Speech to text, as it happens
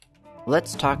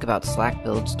let's talk about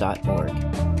slackbuilds.org.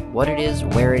 What it is,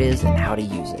 where it is, and how to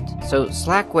use it. So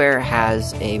Slackware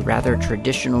has a rather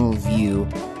traditional view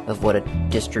of what a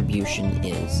distribution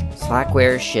is.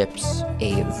 Slackware ships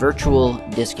a virtual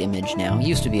disk image now. It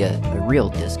used to be a real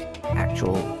disk,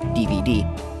 actual DVD.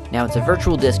 Now it's a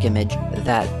virtual disk image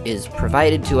that is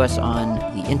provided to us on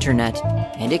the internet,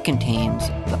 and it contains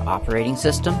the operating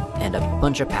system and a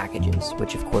bunch of packages,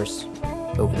 which of course,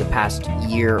 over the past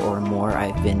year or more,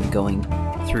 I've been going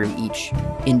through each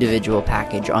individual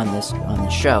package on this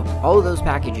show. All of those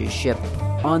packages ship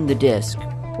on the disk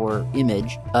or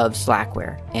image of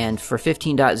Slackware. And for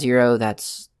 15.0,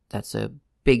 that's a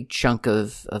big chunk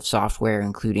of software,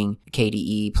 including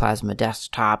KDE Plasma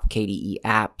Desktop, KDE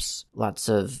apps, lots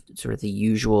of sort of the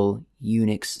usual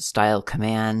Unix-style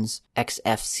commands,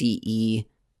 XFCE,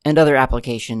 and other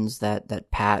applications that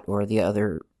Pat or the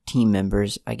other team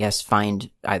members, I guess, find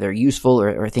either useful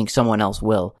or think someone else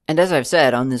will. And as I've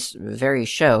said on this very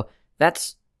show,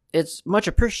 it's much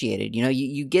appreciated. You know,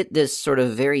 you get this sort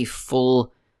of very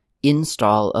full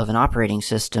install of an operating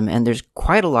system, and there's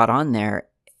quite a lot on there.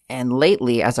 And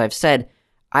lately, as I've said,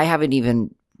 I haven't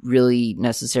even really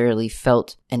necessarily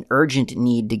felt an urgent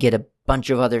need to get a bunch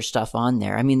of other stuff on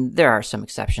there. I mean, there are some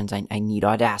exceptions. I need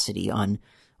Audacity on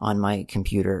my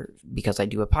computer because I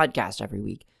do a podcast every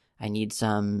week. I need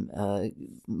some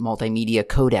multimedia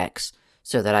codecs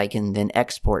so that I can then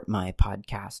export my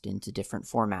podcast into different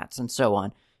formats and so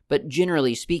on. But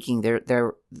generally speaking,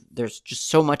 there's just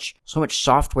so much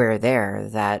software there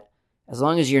that as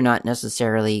long as you're not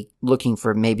necessarily looking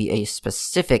for maybe a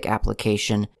specific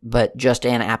application, but just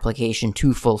an application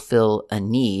to fulfill a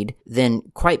need, then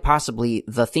quite possibly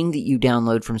the thing that you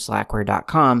download from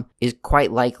slackware.com is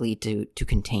quite likely to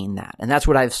contain that. And that's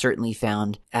what I've certainly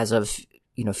found as of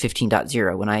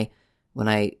 15.0. When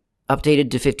I updated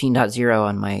to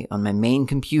 15.0 on my main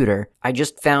computer, I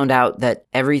just found out that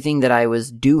everything that I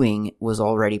was doing was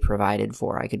already provided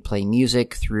for. I could play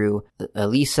music through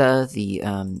Elisa, the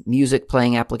music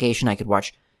playing application. I could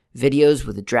watch videos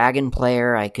with the Dragon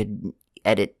Player. I could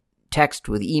edit text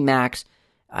with Emacs.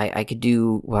 I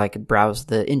could browse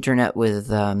the internet with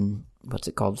what's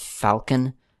it called?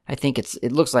 Falcon. I think it's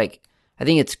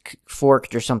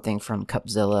forked or something from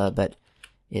Cupzilla, but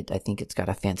I think it's got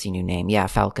a fancy new name. Yeah,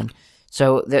 Falcon.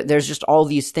 So there's just all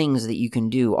these things that you can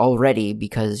do already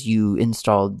because you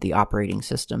installed the operating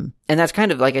system. And that's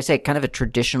kind of, like I say, kind of a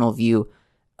traditional view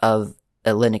of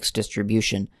a Linux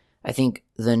distribution. I think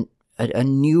a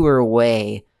newer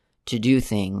way to do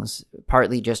things,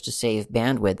 partly just to save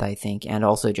bandwidth, I think, and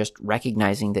also just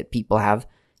recognizing that people have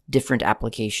different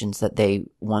applications that they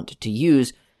want to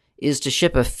use, is to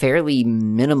ship a fairly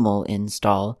minimal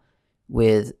install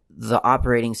with the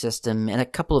operating system and a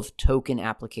couple of token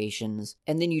applications,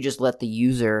 and then you just let the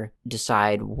user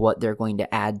decide what they're going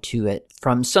to add to it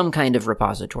from some kind of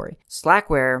repository.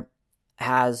 Slackware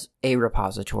has a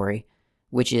repository,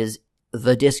 which is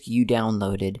the disk you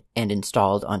downloaded and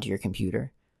installed onto your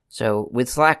computer. So with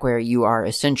Slackware, you are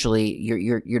essentially,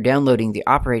 you're downloading the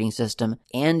operating system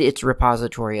and its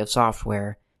repository of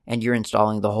software, and you're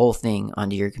installing the whole thing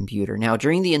onto your computer. Now,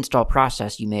 during the install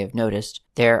process, you may have noticed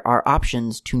there are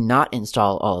options to not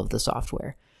install all of the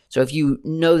software. So if you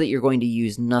know that you're going to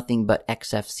use nothing but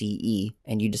XFCE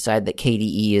and you decide that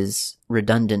KDE is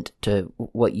redundant to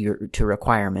to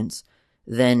requirements,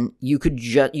 then you could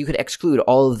exclude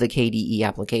all of the KDE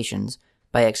applications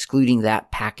by excluding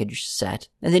that package set.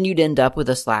 And then you'd end up with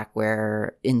a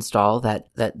Slackware install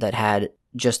that had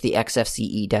just the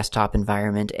XFCE desktop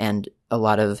environment and a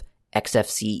lot of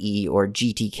XFCE or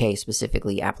GTK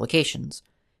specifically applications.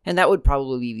 And that would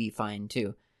probably be fine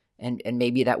too. And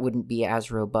maybe that wouldn't be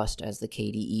as robust as the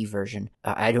KDE version.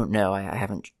 I don't know. I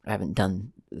haven't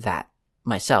done that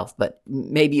myself, but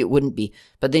maybe it wouldn't be.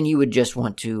 But then you would just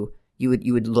want to, you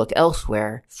would look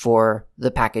elsewhere for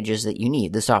the packages that you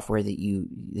need, the software that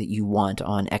you want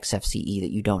on XFCE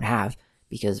that you don't have,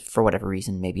 because for whatever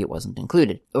reason, maybe it wasn't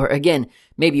included. Or again,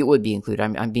 maybe it would be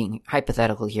included. I'm being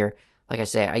hypothetical here. Like I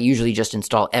say, I usually just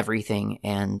install everything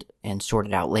and sort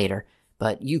it out later.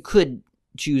 But you could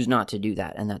choose not to do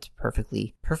that, and that's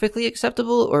perfectly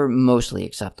acceptable or mostly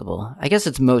acceptable. I guess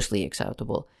it's mostly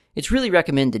acceptable. It's really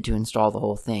recommended to install the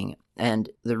whole thing, and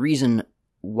the reason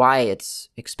why it's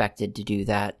expected to do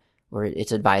that, or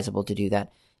it's advisable to do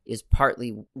that, is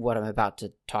partly what I'm about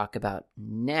to talk about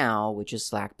now, which is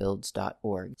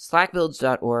slackbuilds.org.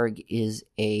 Slackbuilds.org is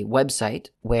a website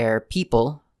where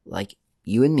people, like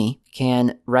you and me,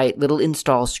 can write little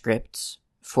install scripts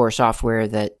for software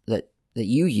that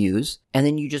you use, and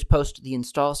then you just post the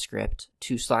install script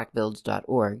to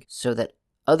slackbuilds.org so that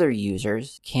other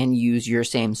users can use your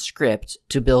same script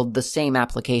to build the same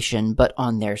application, but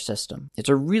on their system. It's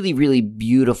a really, really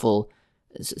beautiful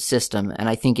system, and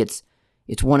I think it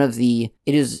is one of the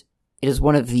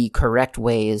correct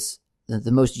ways,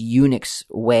 the most Unix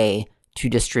way to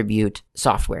distribute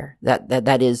software.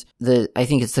 That is I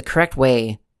think it's the correct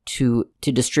way to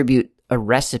distribute a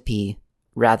recipe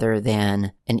rather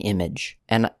than an image.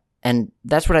 And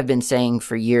that's what I've been saying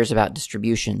for years about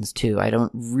distributions too. I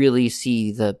don't really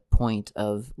see the point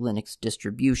of Linux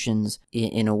distributions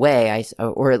in a way,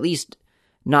 or at least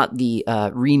not the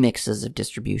remixes of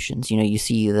distributions. You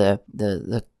see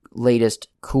the latest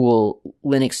cool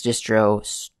Linux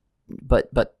distro,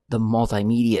 but the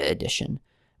multimedia edition,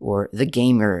 or the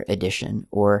gamer edition,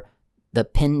 or the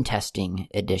pen testing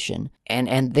edition,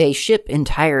 and they ship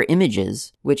entire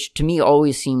images, which to me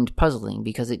always seemed puzzling,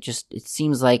 because it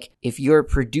seems like if you're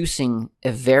producing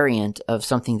a variant of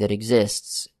something that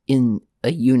exists in a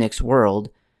Unix world,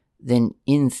 then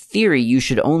in theory you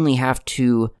should only have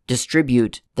to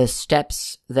distribute the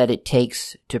steps that it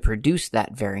takes to produce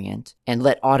that variant and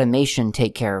let automation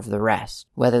take care of the rest.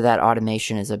 Whether that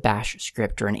automation is a bash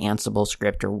script or an Ansible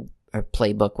script or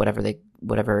playbook,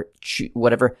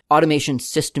 whatever automation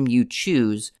system you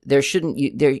choose,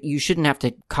 you shouldn't have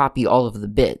to copy all of the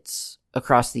bits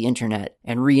across the internet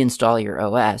and reinstall your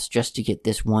OS just to get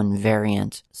this one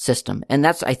variant system. And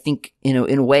that's, I think, in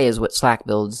a way, is what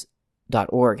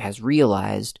slackbuilds.org has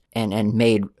realized and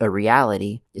made a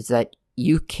reality, is that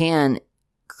you can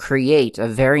create a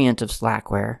variant of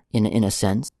Slackware in a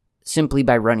sense simply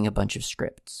by running a bunch of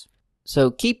scripts.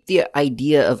 So keep the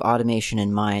idea of automation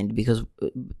in mind,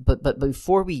 but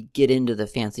before we get into the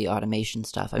fancy automation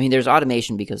stuff, I mean, there's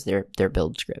automation because they're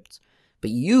build scripts, but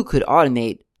you could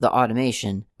automate the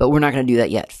automation, but we're not going to do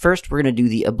that yet. First, we're going to do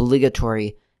the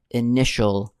obligatory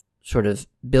initial sort of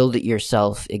build it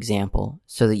yourself example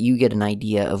so that you get an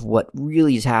idea of what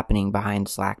really is happening behind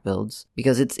Slack builds,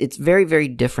 because it's very, very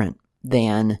different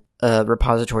than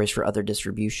repositories for other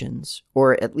distributions,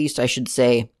 or at least I should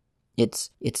say, it's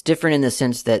different in the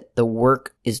sense that the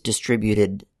work is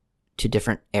distributed to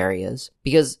different areas.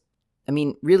 Because, I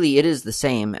mean, really it is the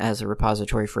same as a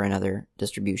repository for another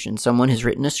distribution. Someone has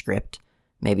written a script,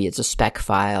 maybe it's a spec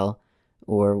file,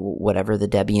 or whatever the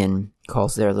Debian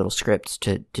calls their little scripts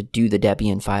to do the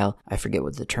Debian file. I forget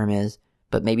what the term is,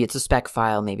 but maybe it's a spec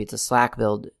file, maybe it's a Slack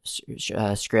build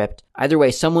script. Either way,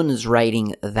 someone is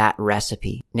writing that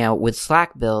recipe. Now, with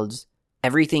Slack builds,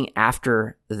 everything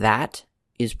after that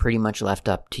is pretty much left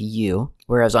up to you,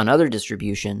 whereas on other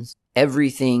distributions,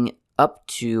 everything up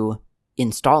to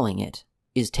installing it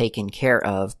is taken care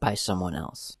of by someone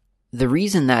else. The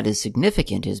reason that is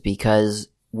significant is because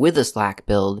with a Slack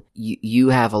build, you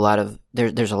have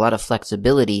there's a lot of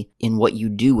flexibility in what you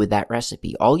do with that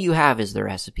recipe. All you have is the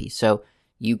recipe. So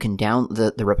you can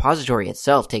the repository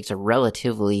itself has a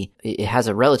relatively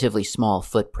small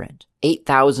footprint.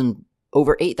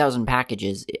 Over 8,000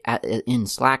 packages in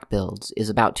Slack builds is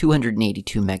about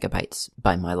 282 megabytes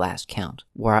by my last count,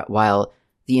 while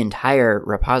the entire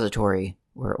repository,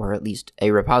 or at least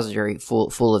a repository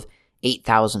full of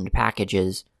 8,000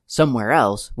 packages somewhere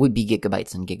else, would be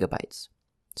gigabytes and gigabytes.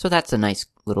 So that's a nice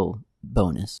little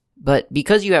bonus. But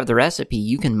because you have the recipe,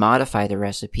 you can modify the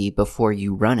recipe before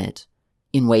you run it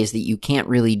in ways that you can't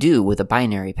really do with a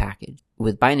binary package.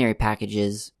 With binary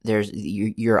packages,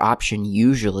 your option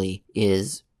usually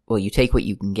is, well, you take what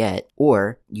you can get,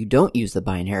 or you don't use the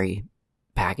binary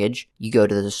package, you go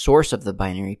to the source of the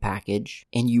binary package,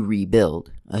 and you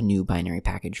rebuild a new binary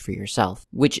package for yourself,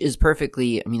 which is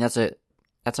perfectly, I mean, that's a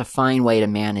fine way to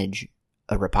manage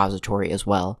a repository as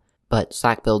well. But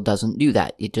Slack build doesn't do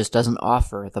that. It just doesn't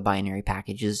offer the binary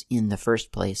packages in the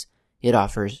first place. It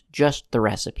offers just the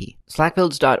recipe.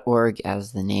 Slackbuilds.org,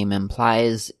 as the name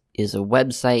implies, is a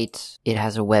website. It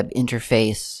has a web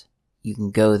interface. You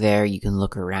can go there, you can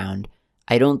look around.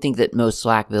 I don't think that most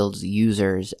Slack builds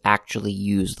users actually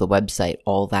use the website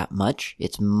all that much.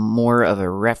 It's more of a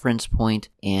reference point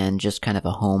and just kind of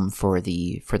a home for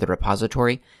the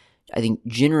repository. I think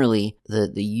generally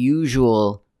the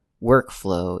usual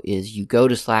workflow is you go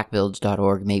to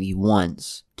slackbuilds.org maybe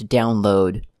once to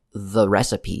download the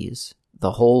recipes,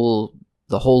 the whole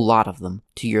lot of them,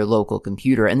 to your local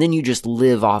computer, and then you just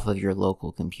live off of your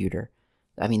local computer.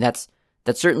 I mean, that's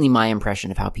certainly my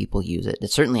impression of how people use it.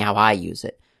 It's certainly how I use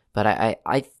it, but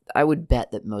I would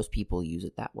bet that most people use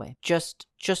it that way. Just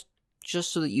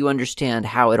so that you understand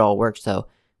how it all works, though,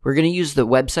 we're going to use the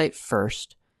website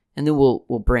first, and then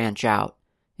we'll branch out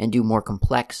and do more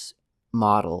complex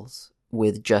models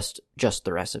with just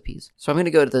the recipes. So I'm going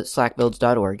to go to the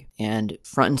slackbuilds.org, and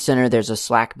front and center there's a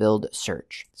Slack build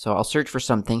search. So I'll search for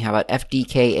something. How about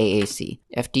FDK-AAC?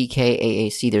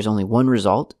 FDK-AAC, there's only one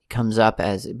result. It comes up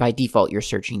as, by default, you're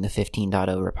searching the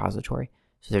 15.0 repository.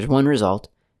 So there's one result.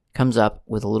 Comes up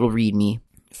with a little README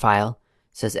file.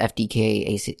 It says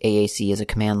FDK-AAC is a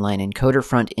command line encoder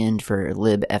front end for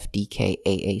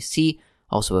libfdk-AAC,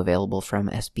 also available from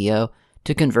SBO,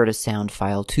 to convert a sound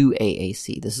file to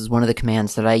AAC. This is one of the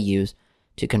commands that I use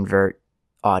to convert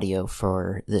audio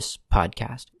for this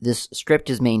podcast. This script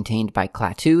is maintained by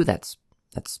Klaatu. That's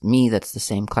me. That's the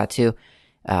same Klaatu.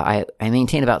 I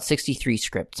maintain about 63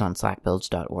 scripts on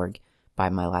slackbuilds.org by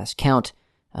my last count.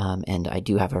 And I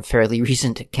do have a fairly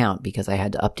recent account because I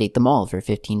had to update them all for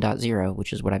 15.0,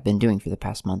 which is what I've been doing for the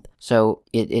past month. So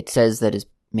it says that it's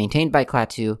maintained by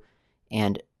Klaatu,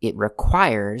 and it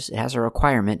has a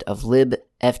requirement of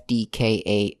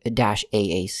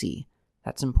libfdk-AAC.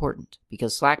 That's important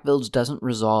because SlackBuilds doesn't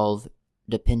resolve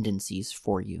dependencies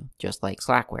for you, just like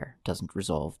Slackware doesn't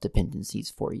resolve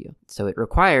dependencies for you. So it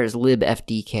requires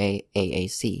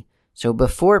libfdk-AAC. So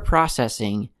before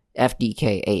processing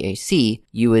FDK-AAC,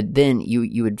 you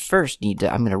would first need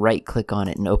to, I'm going to right click on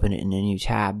it and open it in a new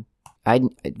tab. I'd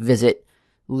visit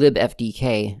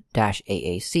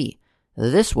libfdk-AAC.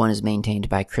 This one is maintained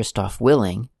by Christoph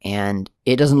Willing, and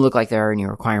it doesn't look like there are any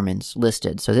requirements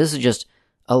listed. So this is just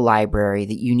a library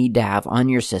that you need to have on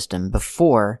your system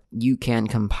before you can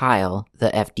compile the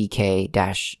FDK-AAC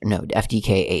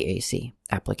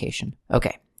application.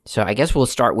 Okay. So I guess we'll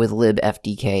start with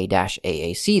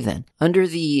libfdk-AAC then. Under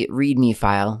the README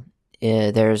file,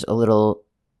 there's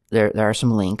there are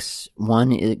some links.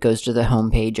 One, it goes to the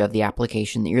homepage of the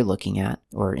application that you're looking at,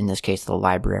 or in this case, the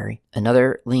library.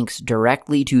 Another links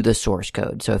directly to the source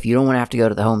code. So if you don't want to have to go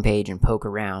to the homepage and poke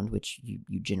around, which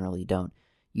you generally don't,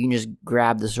 you can just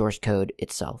grab the source code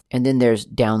itself. And then there's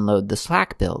download the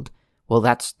Slack build. Well,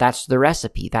 that's the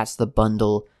recipe. That's the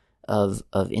bundle of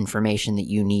information that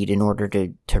you need in order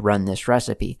to run this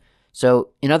recipe.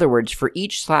 So in other words, for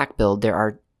each Slack build, there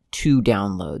are 2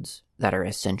 downloads that are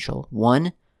essential.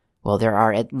 There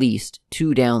are at least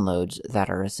 2 downloads that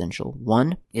are essential.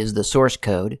 One is the source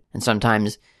code, and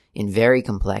sometimes in very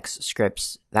complex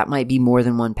scripts, that might be more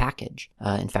than one package.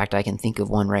 In fact, I can think of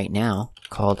one right now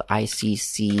called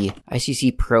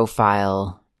ICC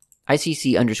profile,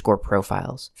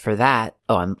 ICC_profiles. For that,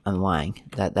 I'm lying.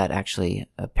 That actually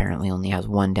apparently only has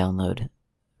 1 download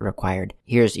required.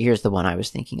 Here's the one I was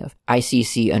thinking of.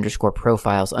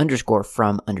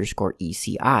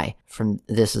 ICC_profiles_from_ECI.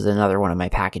 This is another one of my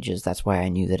packages. That's why I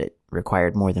knew that it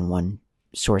required more than 1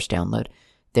 source download.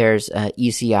 There's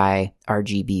ECI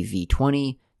RGB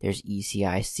v20. There's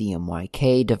ECI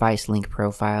CMYK device link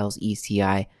profiles,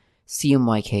 ECI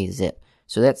CMYK zip.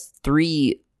 So that's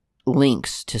 3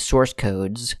 links to source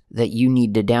codes that you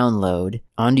need to download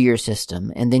onto your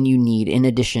system, and then in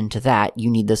addition to that, you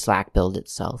need the Slack build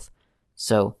itself.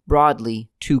 So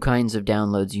broadly, 2 kinds of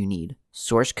downloads you need: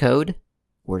 source code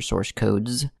or source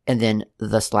codes, and then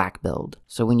the Slack build.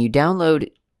 So when you download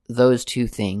those 2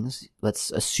 things, let's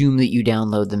assume that you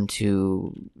download them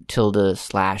to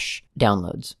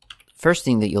 /downloads. First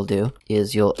thing that you'll do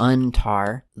is you'll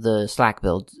untar the Slack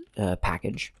build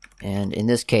package. And in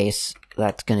this case,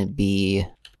 that's going to be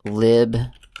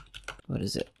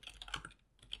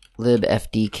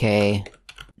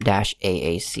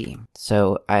libfdk-AAC.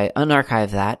 So I unarchive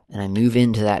that, and I move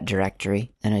into that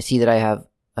directory, and I see that I have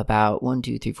about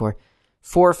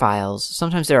 4 files.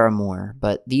 Sometimes there are more,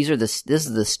 but this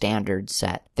is the standard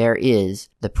set. There is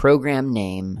the program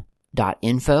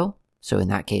name.info. So in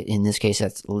this case,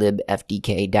 that's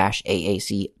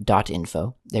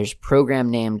libfdk-AAC.info. There's program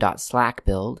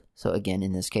name.slackbuild. So again,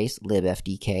 in this case,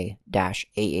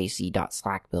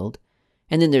 libfdk-AAC.slackbuild.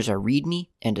 And then there's a README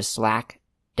and a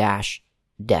Slack-desk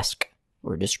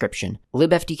or description.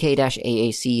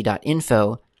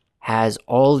 libfdk-AAC.info has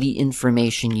all the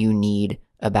information you need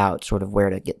about sort of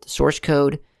where to get the source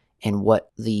code and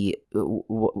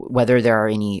whether there are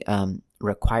any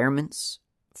requirements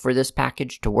for this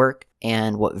package to work,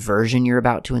 and what version you're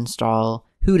about to install,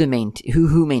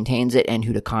 who maintains it, and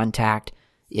who to contact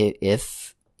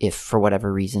if for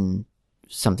whatever reason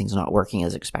something's not working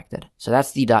as expected. So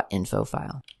that's the .info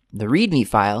file. The README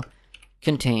file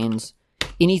contains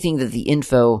anything that the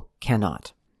info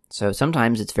cannot. So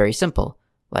sometimes it's very simple,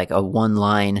 like a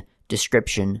 1-line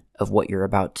description of what you're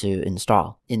about to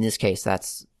install. In this case,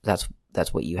 that's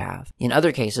what you have. In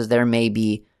other cases, there may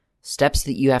be steps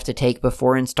that you have to take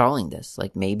before installing this.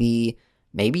 Like maybe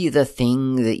the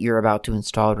thing that you're about to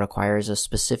install requires a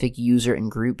specific user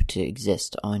and group to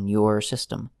exist on your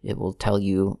system. It will tell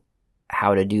you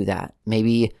how to do that.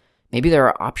 Maybe there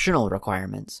are optional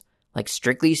requirements. Like,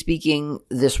 strictly speaking,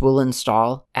 this will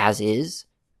install as is,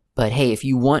 but hey, if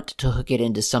you want to hook it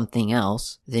into something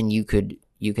else, then you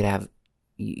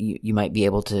might be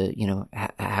able to,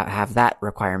 have that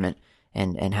requirement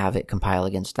and have it compile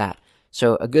against that.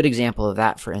 So a good example of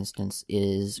that, for instance,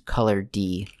 is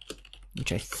ColorD,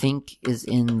 which I think is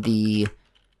in the,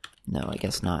 no, I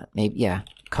guess not. Maybe, yeah,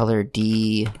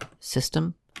 ColorD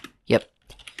system. Yep.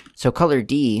 So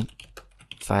ColorD,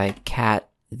 if I cat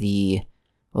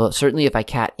certainly if I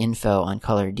cat info on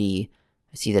ColorD,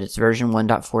 I see that it's version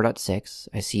 1.4.6.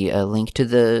 I see a link to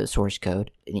the source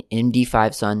code, an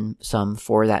MD5 sum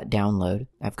for that download.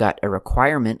 I've got a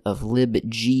requirement of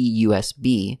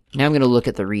libgusb. Now I'm going to look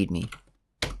at the README.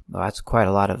 Well, that's quite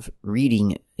a lot of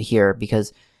reading here,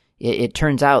 because it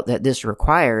turns out that this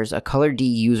requires a ColorD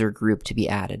user group to be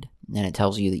added. And it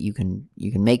tells you that you can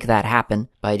make that happen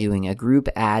by doing a group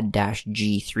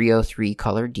add-g303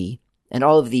 ColorD. And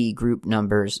all of the group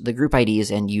numbers, the group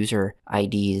IDs and user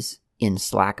IDs in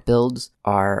Slack builds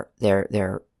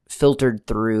they're filtered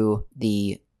through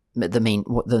the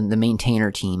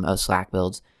maintainer team of Slack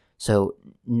builds. So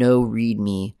no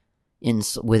README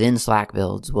within Slack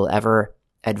builds will ever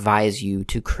advise you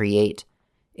to create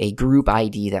a group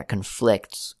ID that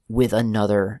conflicts with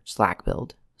another Slack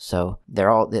build. So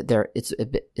it's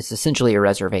essentially a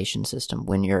reservation system.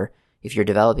 If you're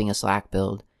developing a Slack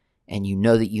build and you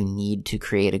know that you need to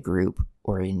create a group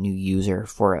or a new user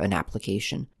for an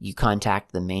application, you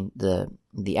contact the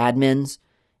admins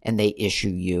and they issue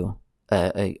you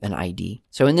an ID.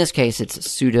 So in this case, it's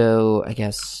sudo, I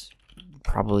guess,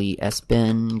 probably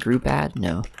sbin group add.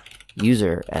 No,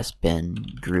 user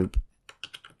sbin group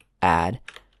add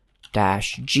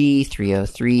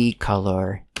 -g303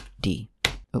 color D.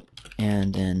 Oh,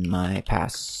 and then my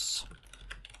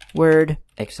password,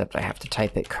 except I have to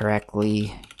type it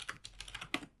correctly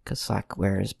because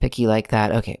Slackware is picky like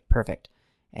that. Okay, perfect.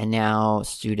 And now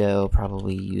sudo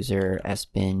probably user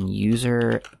sbin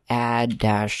user add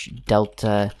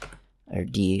 -delta or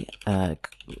D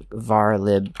var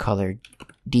lib color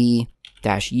D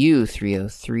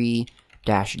 -u303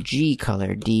 -g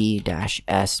color D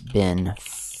 -sbin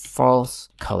false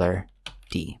color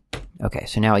D. Okay,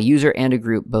 so now a user and a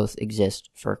group both exist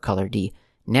for ColorD.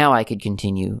 Now I could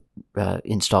continue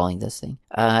installing this thing.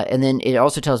 And then it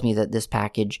also tells me that this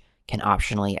package can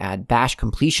optionally add bash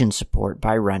completion support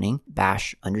by running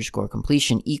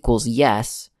bash_completion equals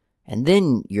yes, and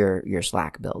then your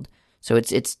Slack build. So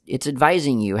it's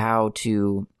advising you how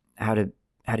to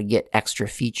get extra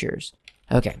features.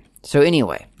 Okay, so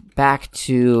anyway, back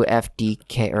to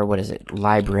FDK, or what is it?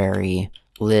 Library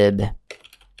lib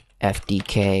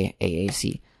FDK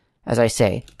AAC. As I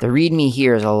say, the README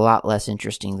here is a lot less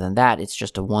interesting than that. It's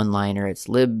just a one-liner. It's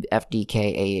lib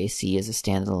FDK AAC is a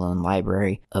standalone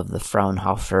library of the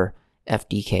Fraunhofer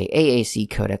FDK AAC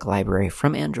codec library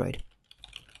from Android.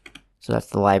 So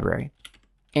that's the library.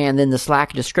 And then the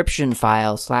Slack description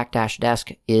file,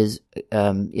 slack-desk, is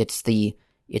it's the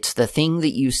thing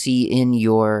that you see in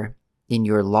your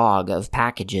log of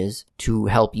packages to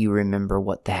help you remember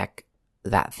what the heck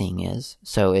that thing is.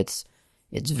 So it's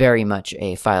very much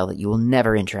a file that you will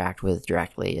never interact with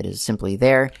directly. It is simply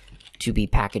there to be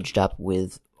packaged up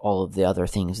with all of the other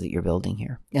things that you're building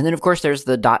here. And then, of course, there's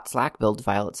the .slackbuild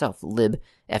file itself, lib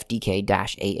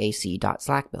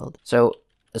fdk-aac.slackbuild. So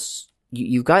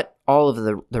you've got all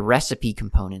of the recipe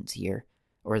components here,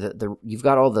 or you've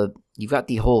got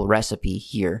the whole recipe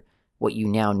here. What you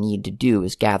now need to do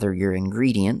is gather your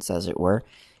ingredients, as it were,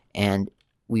 and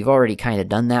we've already kind of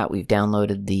done that. We've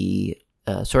downloaded the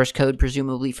source code,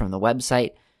 presumably, from the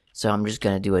website. So I'm just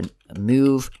going to do a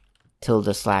move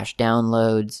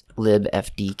 ~downloads lib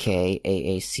fdk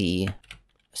aac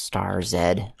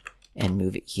 *z and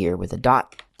move it here with a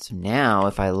dot. So now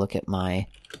if I look at my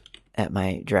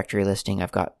directory listing,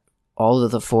 I've got all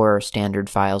of the 4 standard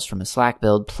files from a Slack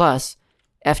build plus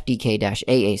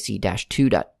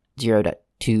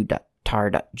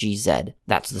fdk-aac-2.0.2.tar.gz.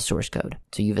 That's the source code.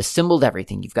 So you've assembled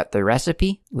everything. You've got the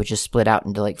recipe, which is split out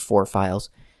into like 4 files,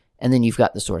 and then you've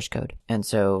got the source code. And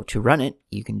so to run it,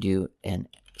 you can do an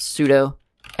sudo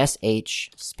sh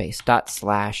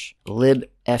 /lib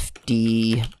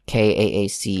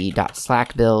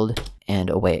fdkaac.slackbuild, and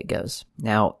away it goes.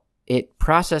 Now, it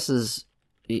processes,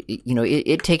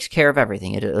 it takes care of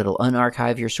everything. It'll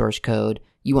unarchive your source code.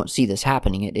 You won't see this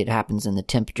happening. It happens in the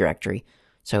temp directory.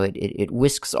 So it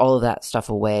whisks all of that stuff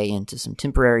away into some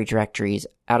temporary directories,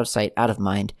 out of sight, out of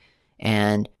mind.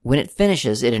 And when it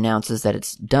finishes, it announces that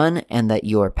it's done and that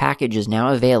your package is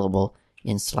now available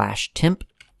in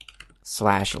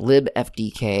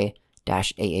 /temp/libfdk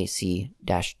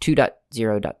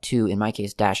 -AAC-2.0.2, in my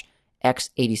case,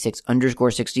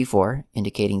 -x86_64,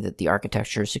 indicating that the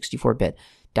architecture is 64-bit,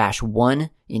 -1,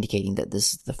 indicating that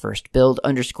this is the first build,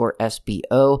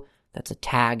 _SBO, that's a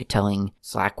tag telling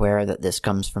Slackware that this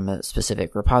comes from a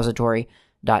specific repository,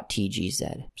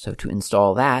 .tgz. So to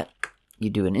install that, you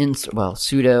do an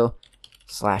sudo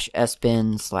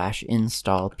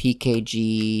 /sbin/install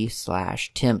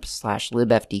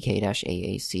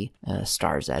pkg/temp/libfdk-aac *z.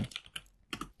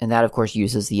 And that, of course,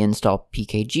 uses the install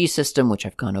pkg system, which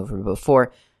I've gone over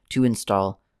before, to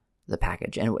install the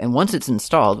package. And once it's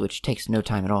installed, which takes no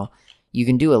time at all, you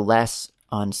can do a less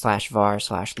on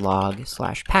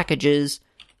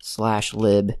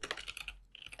 /var/log/packages/lib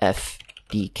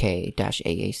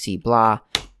fdk-aac blah.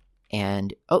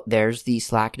 And, there's the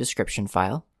Slack description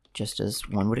file, just as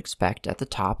one would expect. At the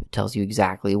top, it tells you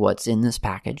exactly what's in this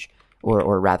package,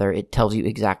 or rather, it tells you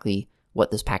exactly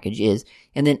what this package is.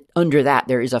 And then under that,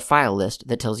 there is a file list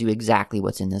that tells you exactly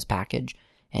what's in this package.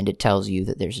 And it tells you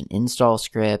that there's an install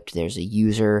script, there's a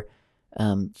user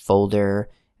folder,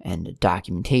 and a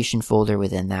documentation folder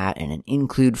within that, and an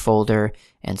include folder,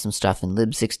 and some stuff in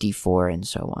lib64, and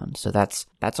so on. So that's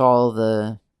all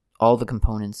the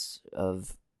components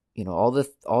of, all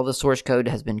the source code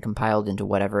has been compiled into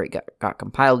whatever it got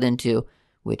compiled into,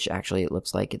 which actually it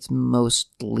looks like it's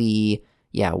mostly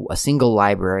a single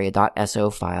library, a .so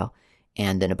file,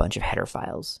 and then a bunch of header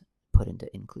files put into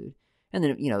include. And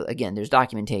then, again, there's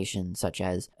documentation such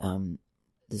as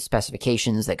the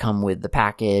specifications that come with the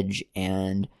package,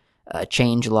 and a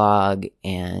change log,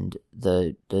 and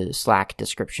the Slack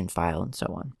description file, and so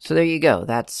on. So there you go.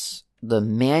 That's the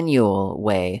manual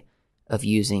way of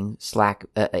using Slack,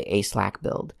 a Slack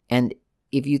build. And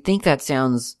if you think that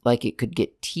sounds like it could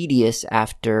get tedious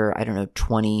after,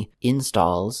 20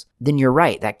 installs, then you're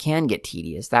right. That can get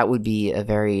tedious. That would be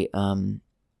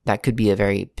that could be a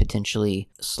very potentially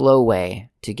slow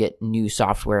way to get new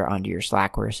software onto your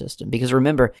Slackware system. Because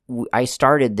remember, I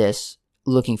started this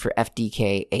looking for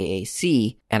FDK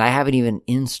AAC, and I haven't even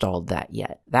installed that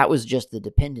yet. That was just the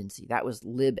dependency. That was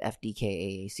libfdk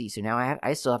AAC. So now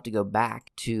I still have to go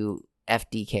back to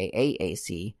FDK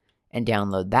AAC and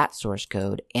download that source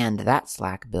code and that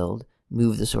Slack build,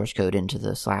 move the source code into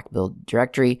the Slack build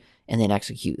directory, and then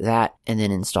execute that, and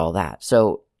then install that.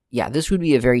 So yeah, this would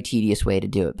be a very tedious way to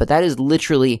do it, but that's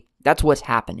what's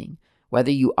happening.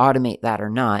 Whether you automate that or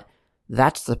not,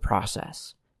 that's the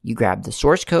process. You grab the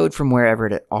source code from wherever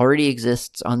it already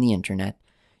exists on the internet,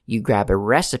 you grab a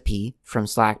recipe from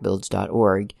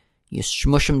slackbuilds.org, you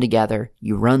smush them together,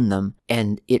 you run them,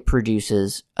 and it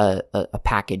produces a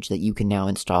package that you can now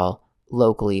install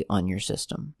locally on your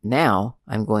system. Now,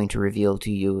 I'm going to reveal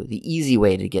to you the easy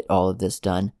way to get all of this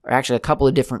done, or actually a couple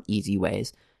of different easy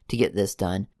ways to get this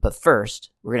done. But first,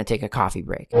 we're going to take a coffee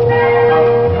break.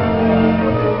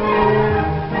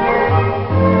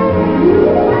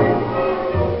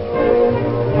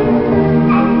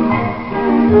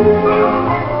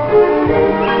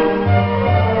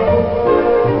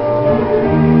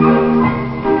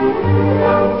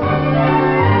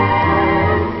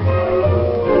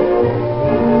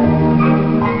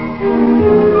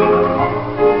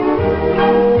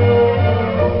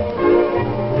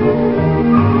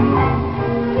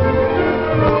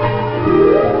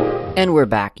 And we're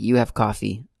back. You have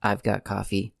coffee. I've got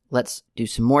coffee. Let's do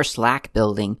some more Slack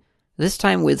building, this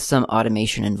time with some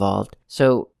automation involved.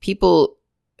 So people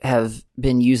have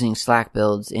been using Slack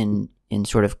builds in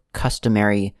sort of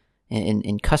customary,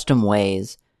 in custom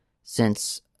ways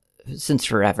since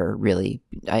forever, really.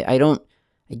 I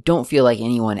don't feel like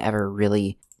anyone ever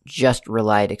really just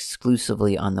relied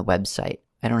exclusively on the website.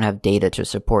 I don't have data to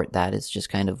support that. It's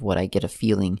just kind of what I get a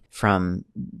feeling from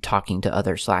talking to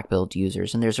other Slack build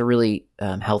users. And there's a really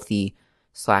healthy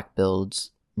Slack builds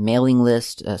mailing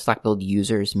list, Slack build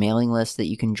users mailing list that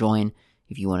you can join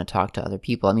if you want to talk to other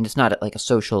people. I mean, it's not like a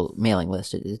social mailing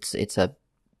list. It's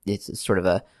sort of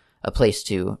a place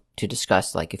to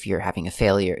discuss, like if you're having a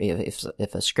failure,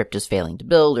 if a script is failing to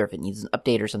build, or if it needs an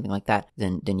update or something like that,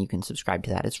 then you can subscribe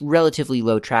to that. It's relatively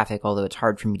low traffic, although it's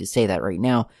hard for me to say that right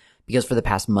now, because for the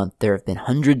past month, there have been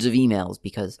hundreds of emails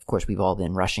because, of course, we've all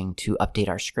been rushing to update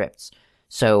our scripts.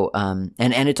 So, and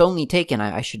it's only taken,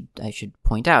 I should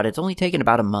point out, it's only taken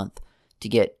about a month to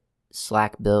get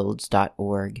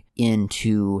slackbuilds.org in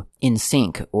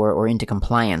sync or into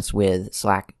compliance with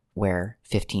Slackware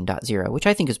 15.0, which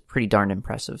I think is pretty darn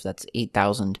impressive. That's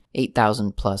 8,000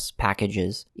 plus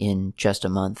packages in just a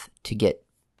month to get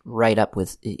right up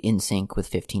in sync with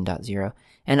 15.0.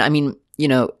 And I mean,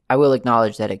 I will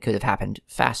acknowledge that it could have happened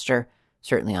faster.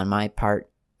 Certainly on my part,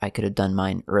 I could have done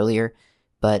mine earlier.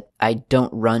 but I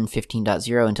don't run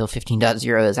 15.0 until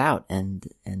 15.0 is out. And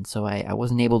so I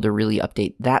wasn't able to really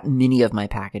update that many of my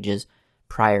packages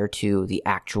prior to the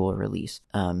actual release.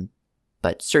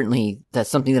 But certainly that's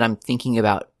something that I'm thinking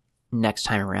about next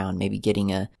time around, maybe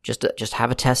getting just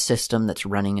have a test system that's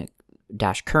running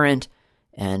dash current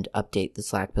and update the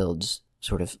Slack builds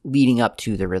sort of leading up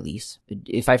to the release.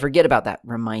 If I forget about that,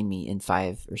 remind me in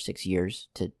 5 or 6 years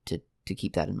to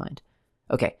keep that in mind.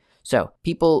 Okay, so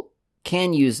people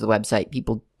can use the website.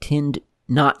 People tend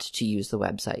not to use the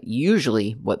website.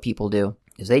 Usually what people do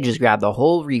is they just grab the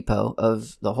whole repo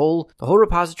of the whole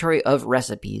repository of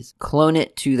recipes, clone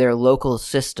it to their local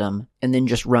system, and then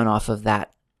just run off of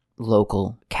that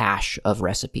local cache of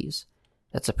recipes.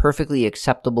 That's a perfectly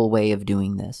acceptable way of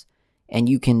doing this. And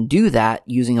you can do that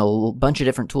using a bunch of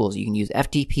different tools. You can use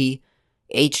FTP,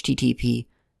 HTTP,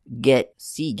 Git,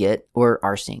 cgit, or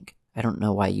rsync. I don't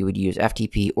know why you would use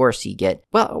FTP or cgit.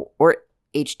 Well, or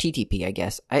HTTP, I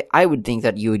guess. I would think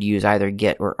that you would use either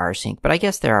Git or rsync, but I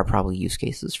guess there are probably use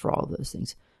cases for all of those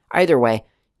things. Either way,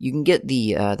 you can get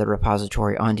the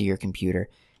repository onto your computer.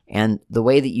 And the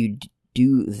way that you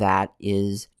do that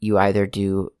is you either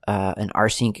do an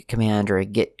rsync command or a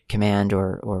git command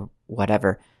or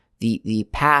whatever. The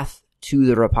path to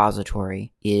the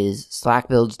repository is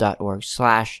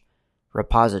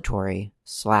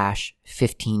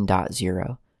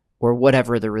slackbuilds.org/repository/15.0 or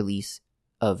whatever the release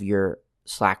of your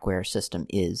Slackware system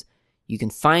is. You can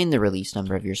find the release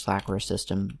number of your Slackware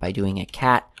system by doing a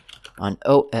cat on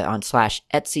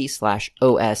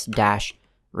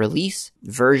 /etsy/os-release.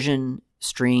 Version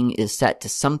string is set to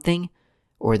something,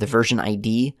 or the version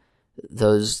ID.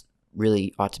 Those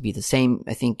really ought to be the same,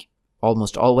 I think,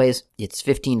 almost always. It's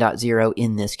 15.0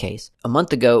 in this case. A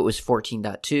month ago, it was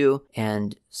 14.2,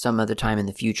 and some other time in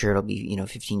the future, it'll be,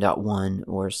 15.1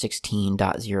 or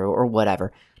 16.0 or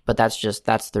whatever. But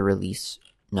that's the release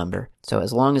number. So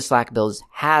as long as SlackBuilds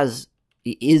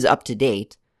is up to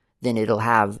date, then it'll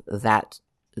have that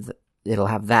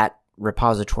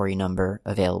repository number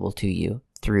available to you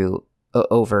through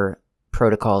over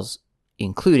protocols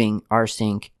including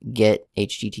rsync, Git,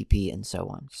 HTTP, and so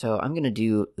on. So I'm going to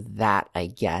do that, I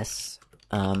guess.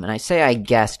 And I say I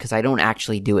guess because I don't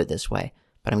actually do it this way,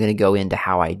 but I'm going to go into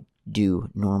how I do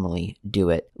normally do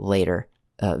it later,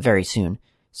 very soon.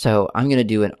 So I'm going to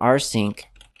do an rsync-av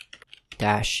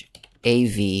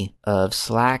of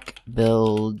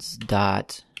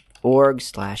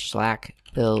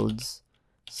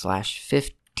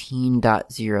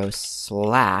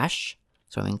slackbuilds.org/slackbuilds/15.0/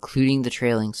 So I'm including the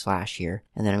trailing slash here.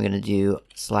 And then I'm going to do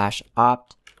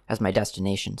 /opt as my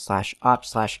destination,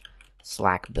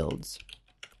 /opt/slackbuilds.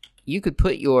 You could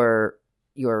put your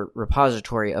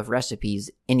repository of recipes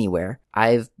anywhere.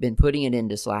 I've been putting it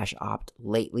into /opt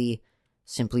lately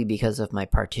simply because of my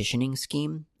partitioning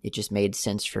scheme. It just made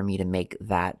sense for me to make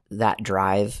that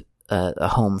drive a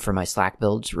home for my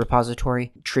SlackBuilds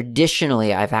repository.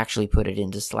 Traditionally, I've actually put it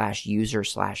into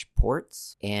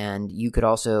 /user/ports, and you could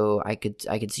also, I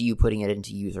could see you putting it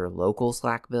into user local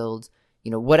SlackBuilds,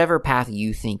 whatever path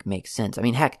you think makes sense. I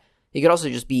mean, heck, it could also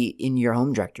just be in your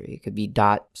home directory. It could be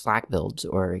 .slackbuilds,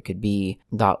 or it could be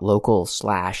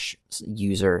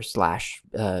 .local/user/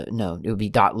 no, it would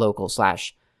be .local/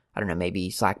 I don't know, maybe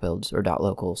SlackBuilds or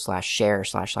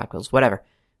 .local/share/SlackBuilds, whatever.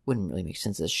 Wouldn't really make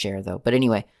sense as share though. But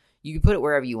anyway, you can put it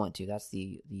wherever you want to. That's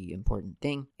the important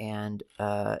thing. And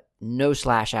no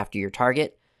slash after your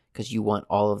target, because you want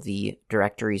all of the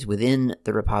directories within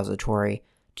the repository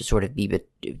to sort of be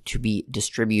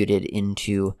distributed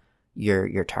into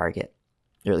your target.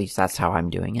 Or at least that's how I'm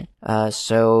doing it.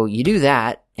 So you do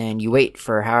that, and you wait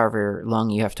for however long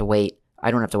you have to wait. I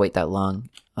don't have to wait that long.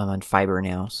 I'm on fiber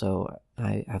now, so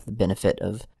I have the benefit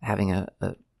of having a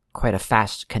quite a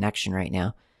fast connection right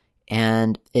now.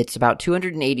 And it's about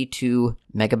 282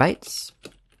 megabytes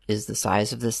is the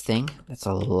size of this thing. That's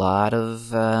a lot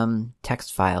of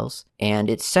text files. And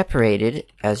it's separated,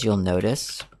 as you'll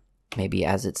notice, maybe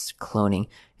as it's cloning,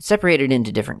 it's separated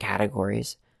into different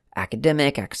categories: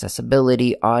 academic,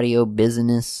 accessibility, audio,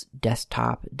 business,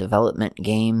 desktop, development,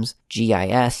 games,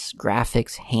 GIS,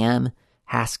 graphics, ham,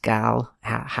 Haskell,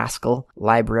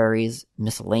 libraries,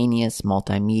 miscellaneous,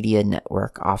 multimedia,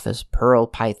 network, Office, Perl,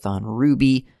 Python,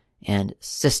 Ruby, and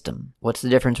system. What's the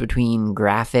difference between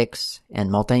graphics and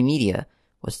multimedia?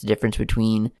 What's the difference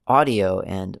between audio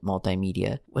and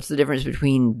multimedia? What's the difference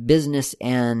between business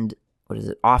and,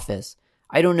 Office?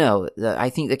 I don't know. I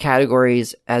think the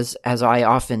categories, as I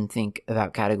often think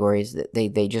about categories, that they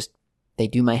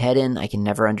do my head in. I can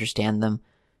never understand them,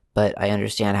 but I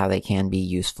understand how they can be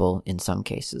useful in some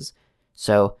cases.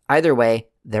 So either way,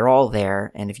 they're all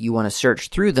there, and if you want to search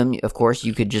through them, of course,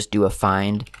 you could just do a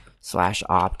find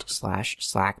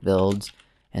 /opt/slack builds,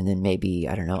 and then maybe,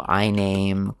 I don't know,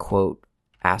 iname, quote,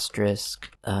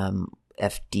 asterisk,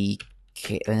 FDK,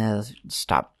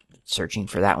 stop searching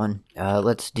for that one.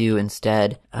 Let's do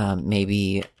instead,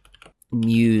 maybe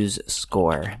Muse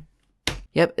score.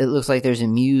 Yep, it looks like there's a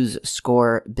Muse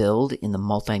score build in the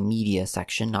multimedia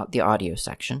section, not the audio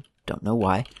section. Don't know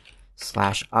why.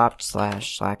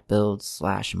 /opt/slack build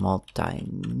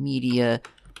 /multimedia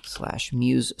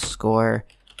 /Muse score.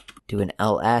 Do an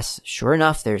ls. Sure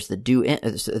enough, there's the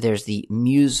there's the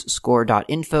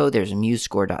musescore.info, there's a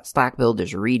musescore.slack build,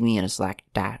 there's a readme and a slack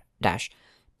dash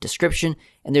description,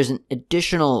 and there's an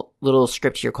additional little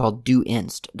script here called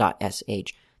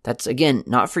doinst.sh. That's, again,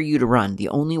 not for you to run. The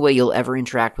only way you'll ever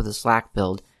interact with a Slack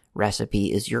build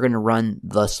recipe is you're going to run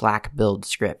the Slack build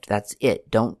script. That's it.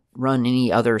 Don't run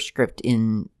any other script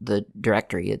in the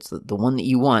directory. It's the one that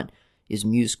you want is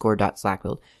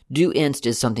musescore.slackbuild. Doinst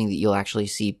is something that you'll actually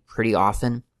see pretty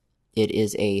often. It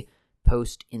is a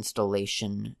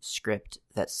post-installation script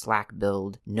that Slack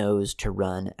build knows to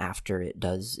run after it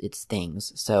does its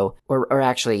things. So, or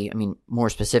actually, I mean,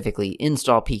 more specifically,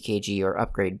 install PKG or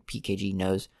upgrade PKG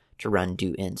knows to run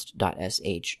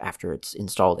doinst.sh after it's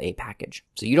installed a package.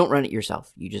 So you don't run it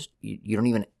yourself. You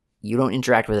don't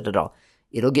interact with it at all.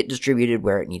 It'll get distributed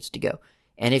where it needs to go.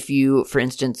 And if you, for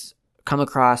instance, come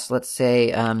across, let's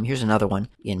say, here's another one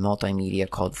in multimedia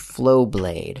called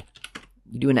Flowblade.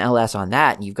 You do an ls on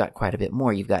that, and you've got quite a bit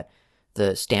more. You've got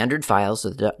the standard files, so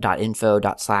the .info,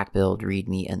 .slackbuild,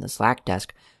 readme, and the Slack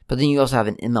desk. But then you also have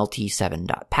an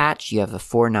mlt7.patch. You have a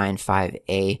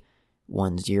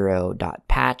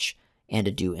 495a10.patch and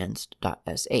a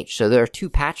doinst.sh. So there are two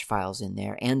patch files in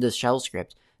there and the shell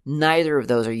script. Neither of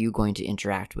those are you going to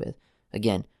interact with.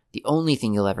 Again, the only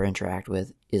thing you'll ever interact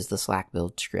with is the Slack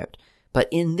build script. But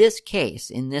in this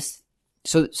case,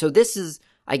 so this is,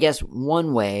 I guess,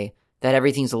 one way that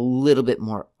everything's a little bit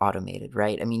more automated,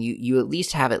 right? I mean, you at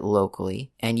least have it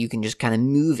locally, and you can just kind of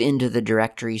move into the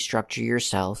directory structure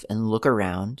yourself and look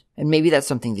around, and maybe that's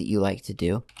something that you like to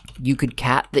do. You could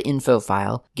cat the info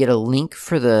file, get a link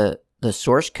for the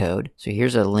source code. So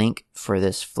here's a link for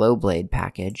this Flowblade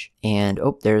package, and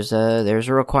there's a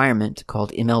requirement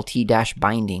called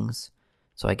mlt-bindings.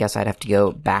 So I guess I'd have to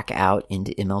go back out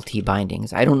into mlt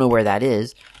bindings. I don't know where that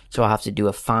is, so I'll have to do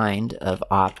a find of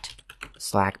opt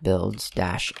Slack builds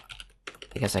dash,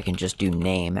 I guess I can just do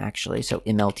name actually, so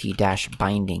mlt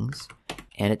bindings,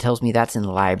 and it tells me that's in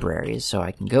libraries, so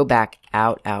I can go back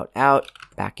out,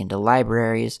 back into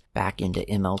libraries, back into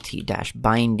mlt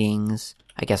bindings.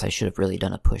 I guess I should have really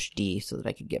done a push D so that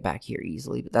I could get back here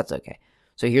easily, but that's okay.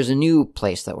 So here's a new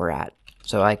place that we're at.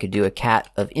 So I could do a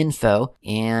cat of info,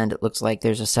 and it looks like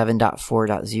there's a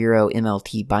 7.4.0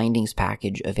 mlt bindings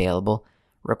package available.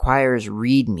 Requires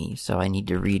readme, so I need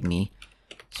to readme.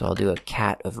 So I'll do a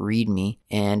cat of readme,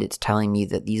 and it's telling me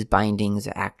that these bindings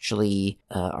actually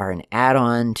are an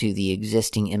add-on to the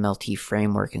existing MLT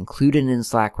framework included in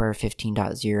Slackware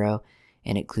 15.0,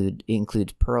 and it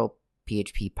includes Perl,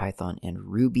 PHP, Python, and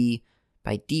Ruby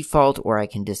by default, or I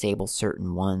can disable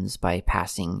certain ones by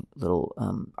passing little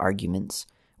arguments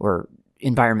or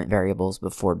environment variables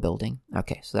before building.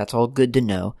 Okay, so that's all good to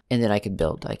know, and then I could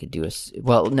build. I could do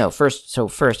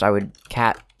first I would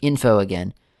cat info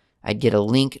again. I'd get a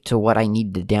link to what I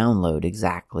need to download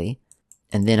exactly,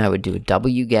 and then I would do a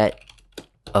wget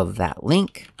of that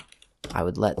link. I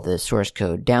would let the source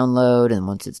code download, and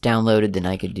once it's downloaded, then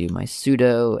I could do my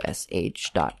sudo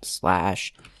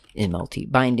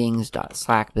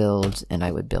sh./mlt-bindings.slackbuilds, and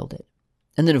I would build it.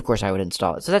 And then, of course, I would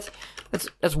install it. So that's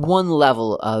one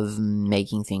level of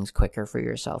making things quicker for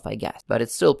yourself, I guess. But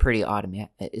it's still pretty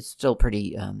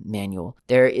manual.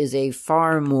 There is a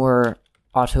far more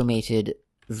automated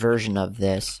version of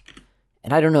this,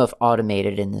 and I don't know if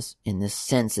automated in this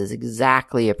sense is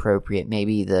exactly appropriate.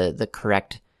 Maybe the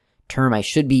correct term I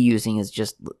should be using is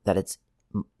just that it's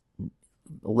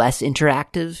less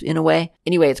interactive in a way.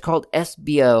 Anyway, it's called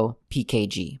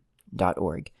sbopkg.org.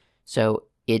 So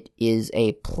it is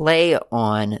a play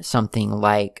on something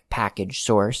like package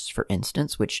source, for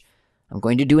instance, which I'm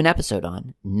going to do an episode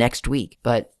on next week.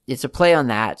 But it's a play on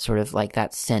that, sort of like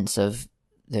that sense of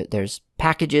there's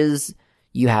packages.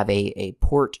 You have a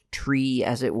port tree,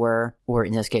 as it were, or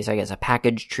in this case, I guess, a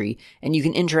package tree, and you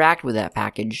can interact with that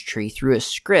package tree through a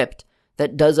script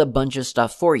that does a bunch of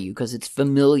stuff for you because it's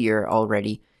familiar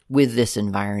already with this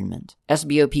environment.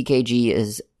 sbopkg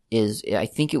is I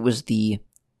think it was I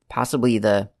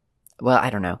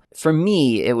don't know. For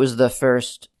me, it was the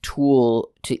first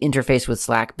tool to interface with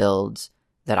Slack builds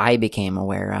that I became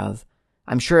aware of.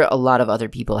 I'm sure a lot of other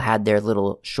people had their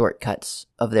little shortcuts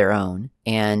of their own,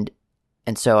 and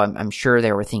And so I'm sure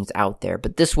there were things out there,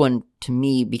 but this one to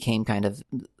me became kind of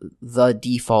the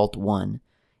default one.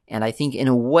 And I think in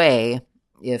a way,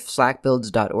 if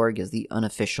slackbuilds.org is the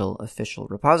official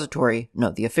repository,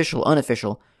 the official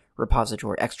unofficial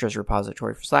repository, extras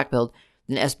repository for Slackbuild,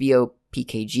 then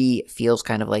SBOPKG feels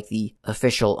kind of like the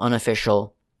official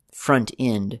unofficial front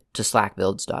end to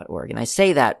slackbuilds.org. And I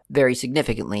say that very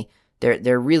significantly.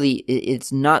 They're really,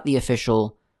 it's not the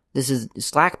official,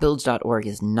 slackbuilds.org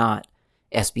is not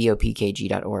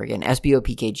sbopkg.org, and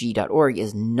sbopkg.org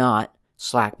is not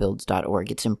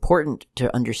slackbuilds.org. It's important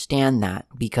to understand that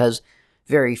because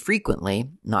not very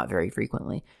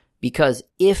frequently, because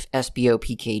if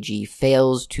sbopkg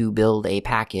fails to build a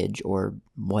package or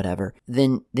whatever,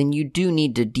 then you do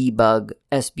need to debug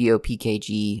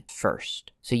sbopkg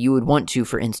first. So you would want to,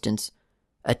 for instance,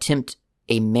 attempt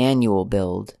a manual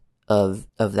build of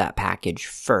that package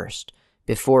first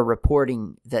before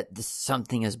reporting that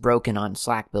something is broken on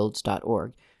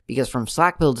slackbuilds.org. Because from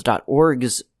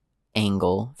slackbuilds.org's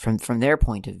angle, from their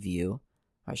point of view,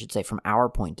 I should say from our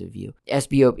point of view,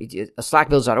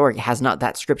 slackbuilds.org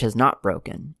that script has not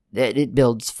broken. It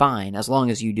builds fine as long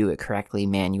as you do it correctly,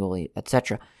 manually,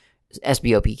 etc.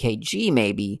 SBOPKG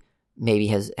maybe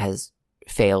has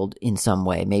failed in some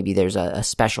way. Maybe there's a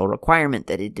special requirement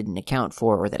that it didn't account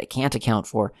for or that it can't account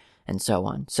for, and so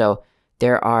on. So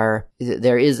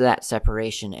there is that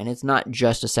separation, and it's not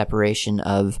just a separation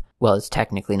of, well, it's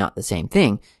technically not the same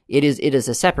thing. It is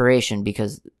a separation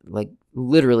because, like,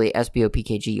 literally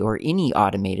SBOPKG or any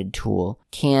automated tool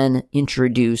can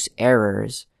introduce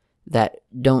errors that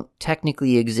don't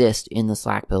technically exist in the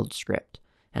Slackbuild script.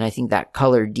 And I think that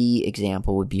color D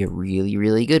example would be a really,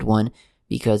 really good one,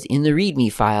 because in the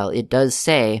README file, it does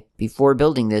say, before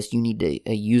building this, you need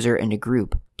a user and a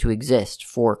group to exist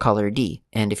for color D.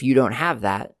 And if you don't have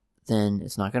that, then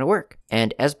it's not going to work.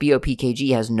 And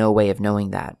SBOPKG has no way of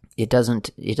knowing that. It doesn't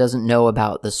know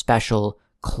about the special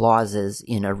clauses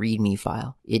in a README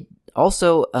file. It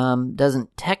also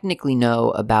doesn't technically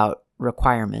know about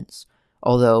requirements,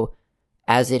 although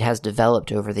as it has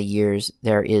developed over the years,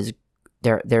 there's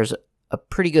a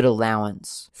pretty good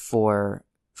allowance for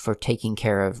taking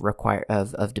care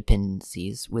of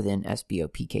dependencies within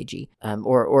SBOPKG,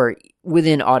 or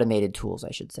within automated tools,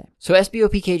 I should say. So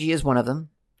SBOPKG is one of them.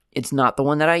 It's not the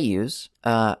one that I use.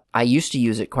 I used to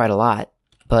use it quite a lot,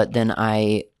 but then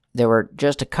there were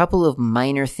just a couple of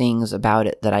minor things about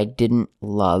it that I didn't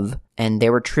love, and they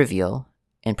were trivial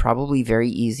and probably very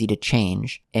easy to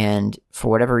change. And for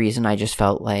whatever reason, I just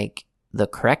felt like the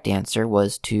correct answer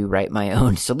was to write my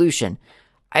own solution.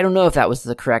 I don't know if that was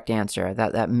the correct answer.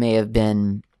 That may have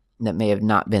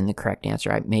not been the correct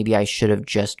answer. Maybe I should have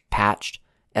just patched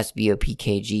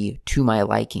SBOPKG to my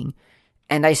liking.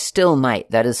 And I still might.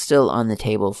 That is still on the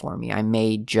table for me. I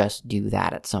may just do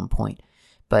that at some point.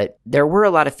 But there were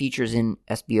a lot of features in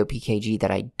SBOPKG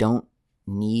that I don't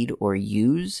need or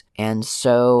use. And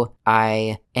so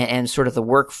and sort of the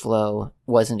workflow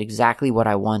wasn't exactly what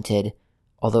I wanted,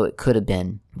 although it could have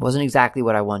been. It wasn't exactly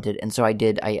what I wanted. And so I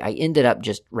ended up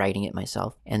just writing it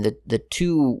myself. And the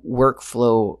two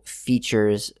workflow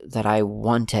features that I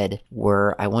wanted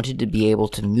were, I wanted to be able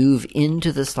to move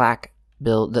into the Slack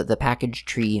build, the package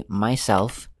tree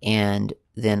myself, and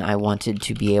then I wanted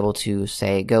to be able to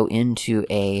say, go into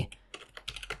a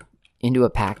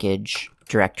package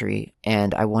directory,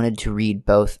 and I wanted to read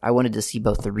both. I wanted to see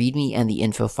both the README and the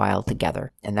info file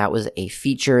together. And that was a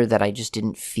feature that I just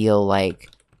didn't feel like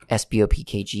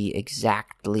SBOPKG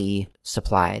exactly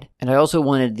supplied. And I also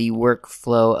wanted the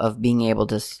workflow of being able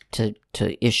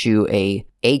to issue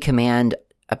a command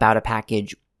about a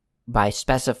package by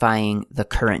specifying the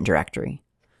current directory.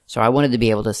 So I wanted to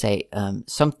be able to say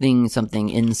something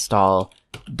install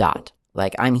dot.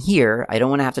 Like, I'm here. I don't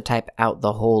want to have to type out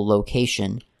the whole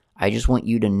location. I just want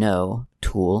you to know,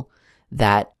 tool,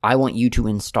 that I want you to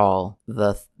install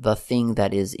the thing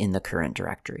that is in the current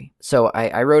directory. So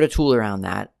I wrote a tool around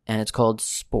that, and it's called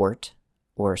Sport,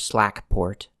 or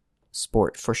Slackport,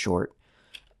 Sport for short.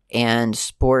 And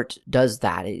Sport does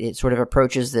that. It sort of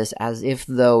approaches this as if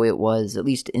though it was, at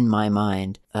least in my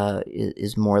mind,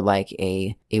 is more like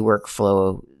a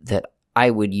workflow that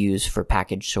I would use for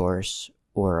package source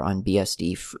or on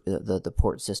BSD, the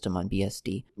port system on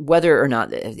BSD. Whether or not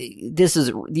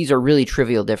these are really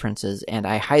trivial differences, and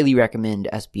I highly recommend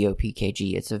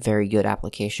SBOPKG. It's a very good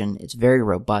application. It's very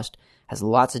robust, has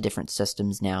lots of different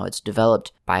systems now. It's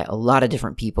developed by a lot of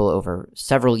different people over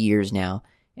several years now,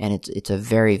 and it's a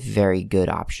very, very good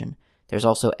option. There's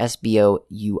also SBO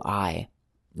UI,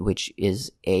 which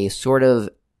is a sort of,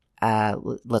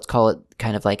 let's call it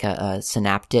kind of like a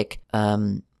synaptic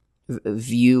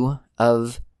view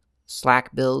of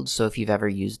Slack builds. So if you've ever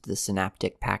used the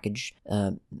Synaptic package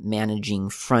managing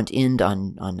front end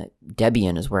on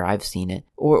Debian is where I've seen it,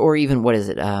 or even what is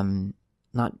it?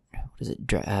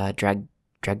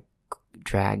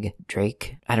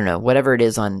 Drake. I don't know, whatever it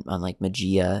is on like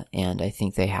Mageia, and I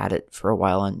think they had it for a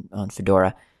while on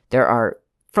Fedora. There are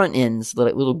front ends,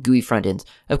 little GUI front ends.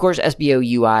 Of course, SBO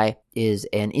UI is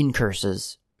an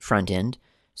Incursus front end.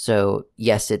 So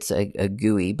yes, it's a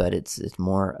GUI, but it's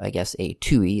more, I guess, a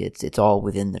TUI. It's all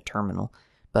within the terminal,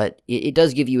 but it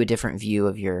does give you a different view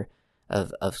of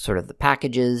sort of the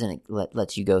packages, and it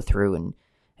lets you go through and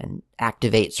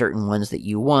activate certain ones that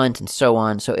you want and so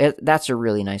on. So that's a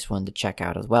really nice one to check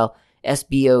out as well.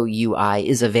 SBO UI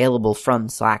is available from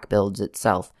Slack builds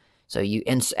itself. So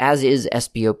and as is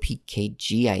SBO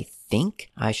PKG, I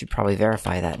think. I should probably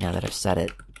verify that now that I've said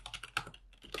it.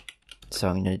 So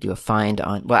I'm going to do a find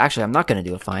on, well, actually, I'm not going to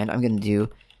do a find. I'm going to do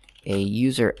a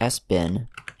user sbin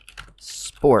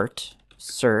sport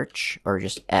search, or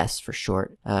just S for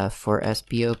short, for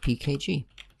SBO PKG.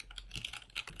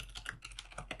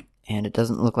 And it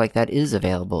doesn't look like that is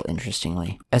available,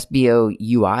 interestingly. SBO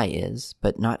UI is,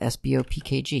 but not SBO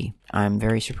PKG. I'm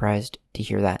very surprised to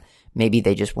hear that. Maybe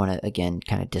they just want to, again,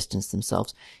 kind of distance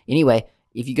themselves. Anyway,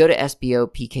 if you go to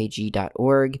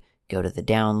sbopkg.org, go to the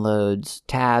downloads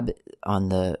tab on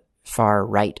the far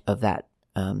right of that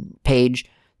page.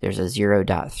 There's a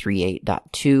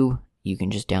 0.38.2. You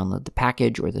can just download the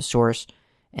package or the source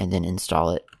and then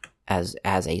install it as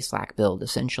a Slack build,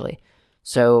 essentially.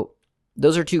 So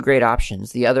those are two great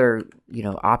options. The other,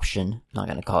 option, I'm not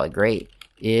going to call it great,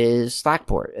 is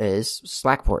Slackport,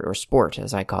 or Sport,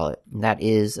 as I call it. And that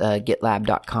is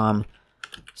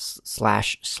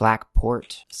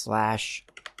gitlab.com/slackport/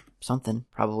 something,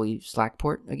 probably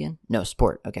Slackport again? No,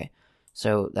 Sport, okay.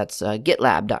 So that's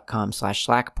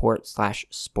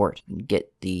gitlab.com/slackport/sport. You can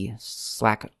get the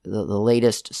Slack, the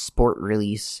latest Sport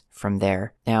release from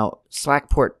there. Now,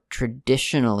 Slackport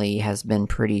traditionally has been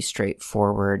pretty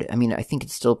straightforward. I mean, I think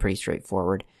it's still pretty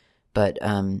straightforward, but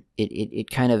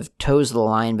it kind of toes the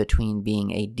line between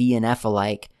being a DNF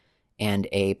alike and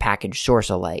a package source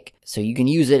alike. So you can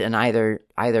use it in either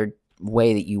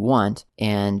way that you want,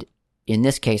 and in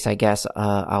this case, I guess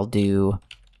I'll do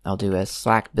a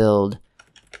Slack build.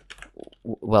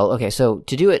 Well, okay, so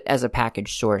to do it as a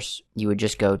package source, you would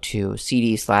just go to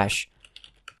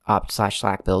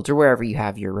cd/opt/Slack builds, or wherever you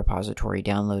have your repository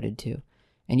downloaded to,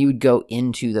 and you would go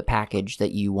into the package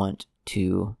that you want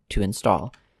to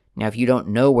install. Now, if you don't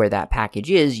know where that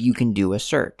package is, you can do a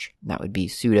search. That would be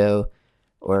sudo,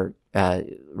 or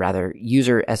rather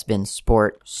user sbin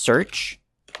sport search,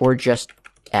 or just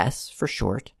S for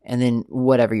short, and then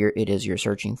whatever it is you're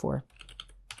searching for.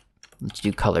 Let's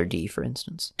do color D, for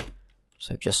instance.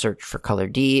 So I've just searched for color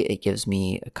D. It gives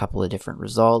me a couple of different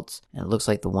results, and it looks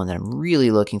like the one that I'm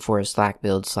really looking for is Slack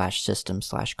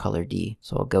build/system/color D.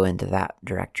 So I'll go into that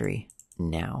directory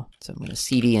now. So I'm going to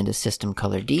cd into system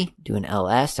color D, do an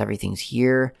ls, everything's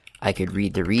here. I could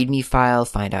read the readme file,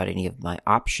 find out any of my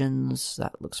options.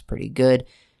 That looks pretty good.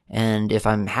 And if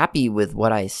I'm happy with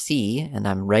what I see and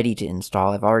I'm ready to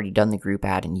install, I've already done the group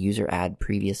add and user add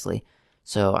previously.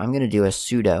 So I'm going to do a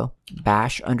sudo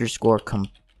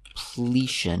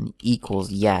bash_completion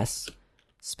equals yes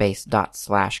space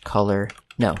 ./color.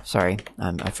 No, sorry.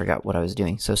 I forgot what I was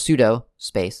doing. So sudo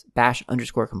space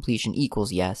bash_completion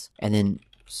equals yes, and then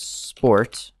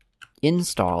sport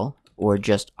install, or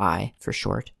just I for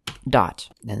short, dot.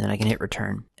 And then I can hit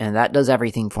return. And that does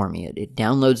everything for me. It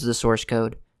downloads the source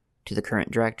code to the current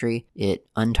directory. It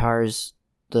untars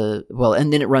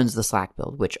and then it runs the Slack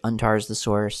build, which untars the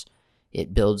source.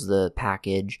 It builds the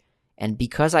package. And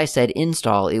because I said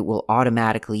install, it will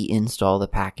automatically install the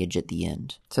package at the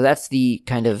end. So that's the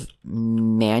kind of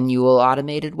manual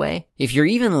automated way. If you're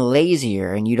even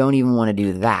lazier and you don't even want to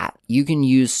do that, you can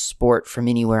use Sport from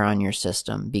anywhere on your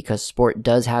system, because Sport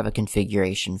does have a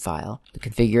configuration file. The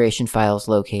configuration file is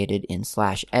located in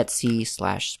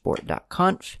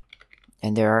 /etc/sport.conf.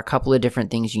 And there are a couple of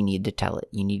different things you need to tell it.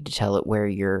 You need to tell it where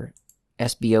your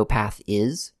SBO path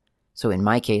is. So in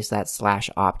my case, that's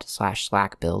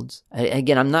 /opt/Slack builds.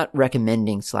 Again, I'm not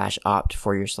recommending /opt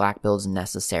for your Slack builds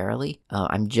necessarily.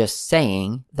 I'm just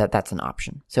saying that that's an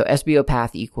option. So SBO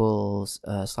path equals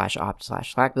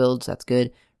 /opt/Slack builds. That's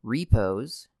good.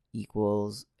 Repos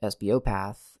equals SBO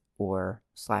path, or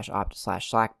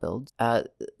 /opt/Slack builds.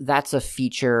 That's a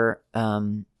feature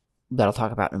that I'll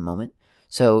talk about in a moment.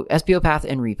 So SBO path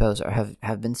and repos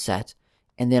have been set,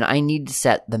 and then I need to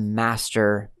set the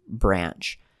master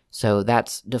branch. So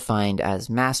that's defined as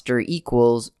master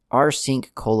equals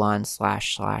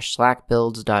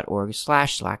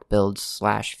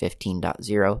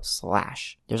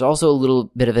rsync://slackbuilds.org/slackbuilds/15.0/. There's also a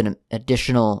little bit of an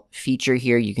additional feature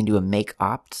here. You can do a make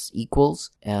opt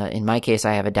equals. In my case,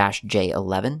 I have a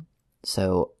 -J11.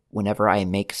 So whenever I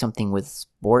make something with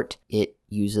Sport, it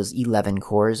uses 11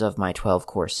 cores of my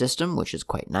 12-core system, which is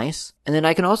quite nice. And then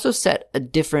I can also set a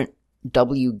different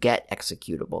wget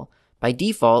executable. By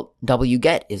default,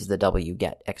 wget is the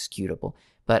wget executable.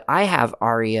 But I have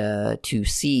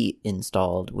ARIA2C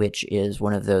installed, which is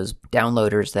one of those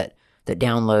downloaders that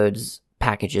downloads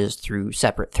packages through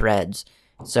separate threads.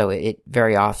 So it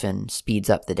very often speeds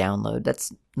up the download.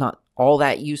 That's not all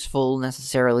that useful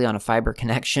necessarily on a fiber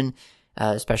connection,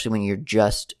 especially when you're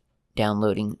just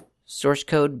downloading source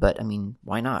code. But I mean,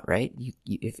 why not, right?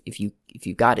 If you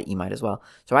got it, you might as well.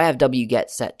 So I have wget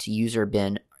set to user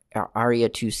bin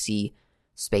ARIA2C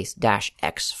space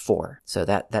 -x4. So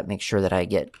that makes sure that I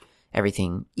get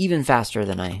everything even faster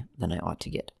than I ought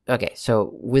to get. Okay,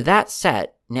 so with that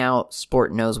set, now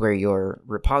Sport knows where your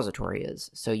repository is.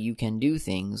 So you can do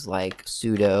things like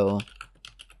sudo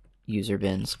user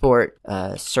bin sport,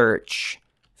 search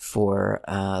for,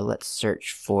 let's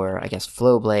search for, I guess,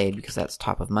 Flowblade, because that's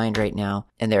top of mind right now.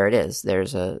 And there it is.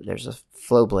 There's a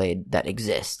Flowblade that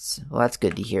exists. Well, that's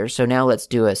good to hear. So now let's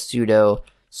do a sudo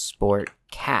sport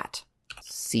cat,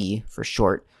 C for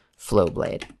short,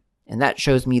 Flowblade. And that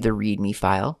shows me the README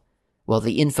file, well,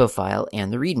 the info file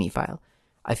and the README file.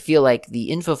 I feel like the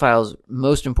info file is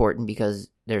most important because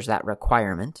there's that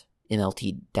requirement,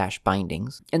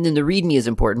 MLT-bindings. And then the README is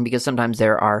important because sometimes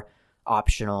there are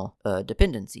optional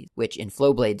dependencies, which in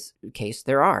Flowblade's case,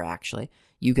 there are actually.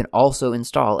 You can also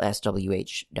install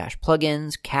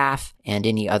SWH-plugins, CAF, and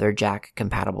any other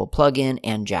Jack-compatible plugin,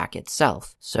 and Jack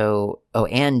itself. So,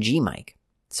 and Gmic.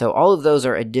 So all of those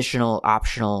are additional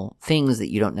optional things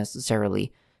that you don't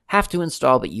necessarily have to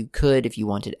install, but you could if you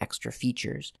wanted extra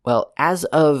features. Well, as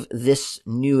of this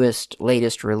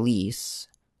latest release,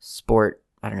 Sport,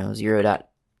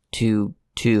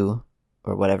 0.22,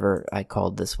 or whatever I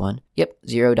called this one. Yep,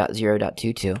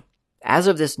 0.0.22. As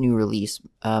of this new release,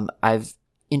 I've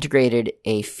integrated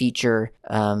a feature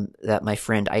that my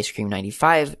friend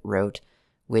IceCream95 wrote,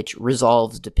 which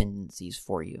resolves dependencies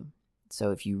for you.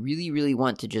 So if you really, really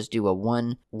want to just do a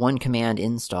one command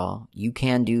install, you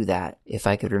can do that if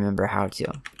I could remember how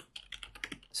to.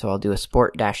 So I'll do a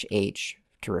sport-h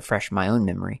to refresh my own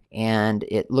memory. And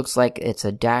it looks like it's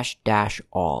a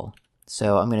 --all.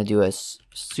 So I'm going to do a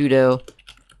sudo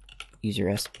user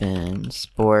sbin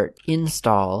sport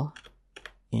install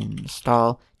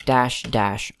 --all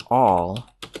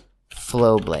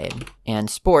Flowblade. And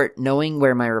Sport, knowing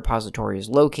where my repository is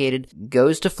located,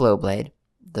 goes to Flowblade,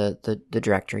 the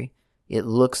directory. It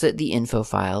looks at the info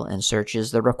file and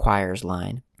searches the requires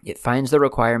line. It finds the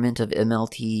requirement of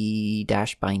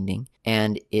MLT-binding,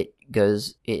 and it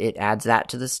adds that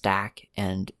to the stack,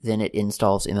 and then it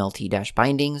installs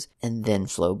MLT-bindings, and then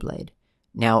Flowblade.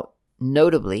 Now,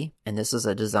 notably, and this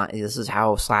is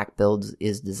how Slack builds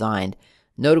is designed,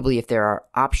 notably, if there are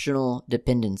optional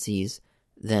dependencies,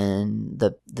 then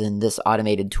this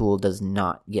automated tool does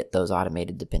not get those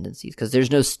automated dependencies, because there's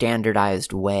no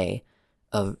standardized way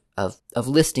of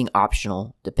listing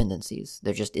optional dependencies.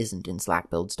 There just isn't in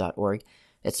slackbuilds.org.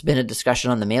 It's been a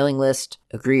discussion on the mailing list.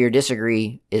 Agree or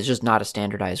disagree is just not a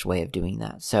standardized way of doing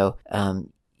that. So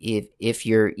if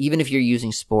you're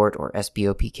using Sport or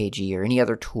SBOPKG or any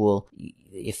other tool,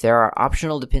 if there are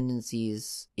optional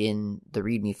dependencies in the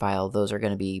README file, those are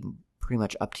going to be pretty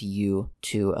much up to you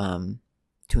to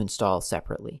install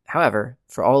separately. However,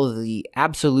 for all of the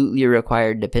absolutely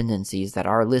required dependencies that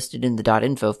are listed in the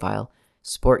 .info file,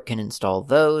 Sport can install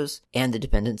those, and the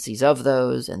dependencies of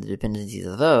those, and the dependencies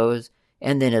of those,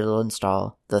 and then it'll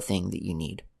install the thing that you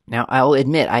need. Now, I'll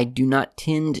admit, I do not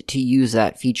tend to use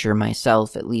that feature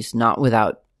myself, at least not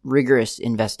without rigorous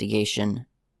investigation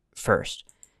first.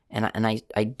 And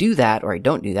I do that, or I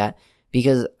don't do that,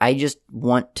 because I just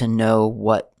want to know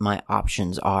what my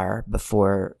options are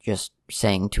before just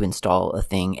saying to install a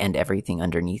thing and everything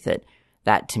underneath it.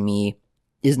 That, to me,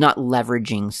 is not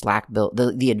leveraging Slack build,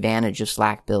 the advantage of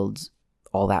Slack builds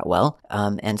all that well.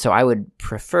 And so I would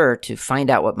prefer to find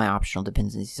out what my optional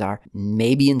dependencies are,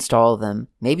 maybe install them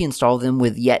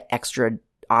with yet extra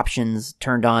options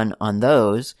turned on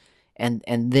those, and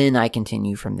then I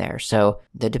continue from there. So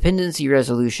the dependency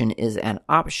resolution is an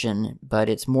option, but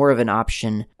it's more of an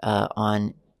option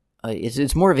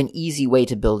it's more of an easy way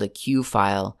to build a queue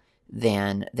file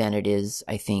than it is,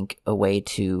 I think, a way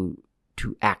to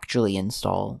actually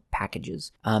install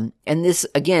packages. And this,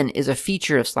 again, is a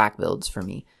feature of Slack builds for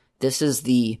me. This is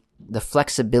the the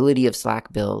flexibility of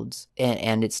Slack builds,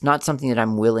 and it's not something that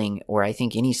I'm willing, or I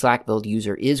think any Slack build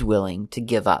user is willing to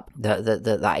give up.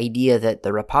 The idea that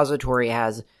the repository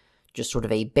has just sort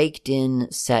of a baked-in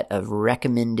set of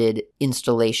recommended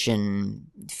installation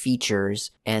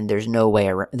features, and there's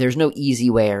no easy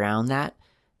way around that.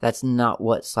 That's not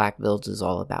what Slack builds is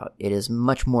all about. It is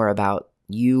much more about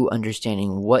you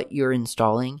understanding what you're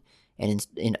installing and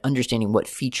in understanding what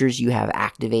features you have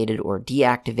activated or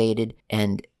deactivated,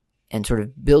 and sort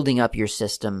of building up your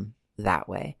system that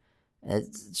way.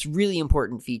 It's a really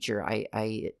important feature.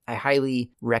 I highly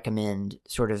recommend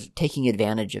sort of taking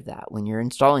advantage of that. When you're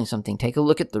installing something, take a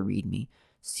look at the README.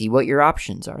 See what your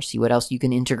options are. See what else you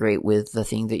can integrate with the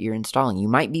thing that you're installing. You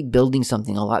might be building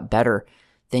something a lot better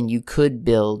than you could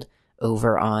build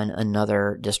over on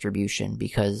another distribution,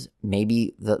 because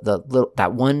maybe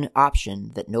that one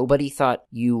option that nobody thought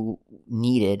you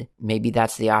needed, maybe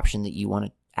that's the option that you want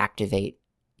to activate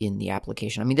in the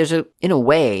application. I mean, there's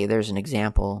an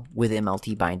example with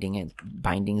MLT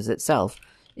bindings itself.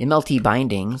 MLT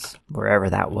bindings, wherever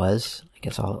that was, I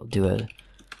guess I'll do a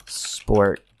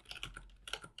sport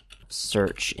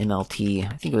search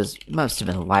MLT. I think it must have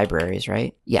been libraries,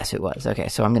 right? Yes, it was. Okay,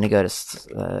 so I'm going to go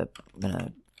to, I'm going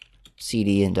to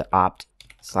cd into opt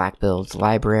Slack builds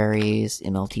libraries,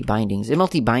 MLT bindings.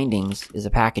 MLT bindings is a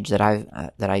package that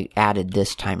I added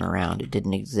this time around. It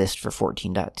didn't exist for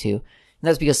 14.2. And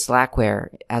that's because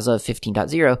Slackware, as of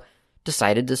 15.0,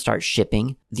 decided to start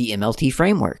shipping the MLT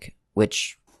framework,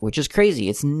 which is crazy.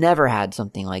 It's never had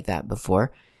something like that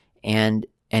before. And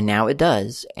now it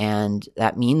does. And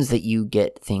that means that you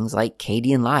get things like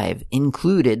Kdenlive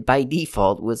included by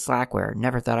default with Slackware.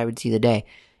 Never thought I would see the day.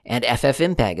 And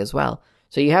FFmpeg as well.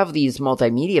 So you have these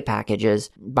multimedia packages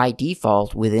by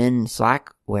default within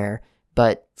Slackware,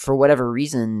 but for whatever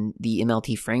reason, the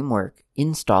MLT framework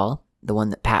install, the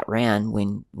one that Pat ran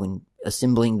when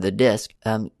assembling the disk,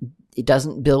 it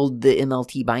doesn't build the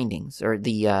MLT bindings, or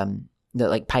the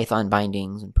like Python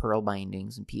bindings and Perl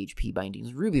bindings and PHP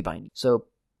bindings, Ruby bindings. So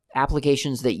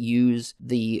applications that use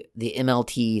the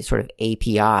MLT sort of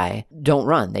API don't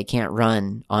run. They can't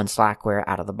run on Slackware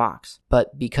out of the box.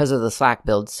 But because of the Slack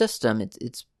build system,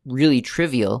 it's really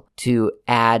trivial to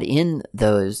add in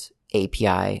those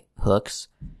API hooks,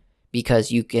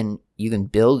 because you can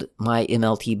build my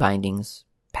MLT bindings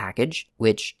package,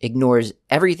 which ignores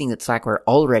everything that Slackware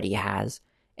already has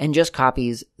and just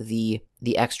copies the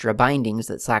extra bindings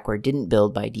that Slackware didn't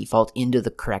build by default into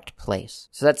the correct place.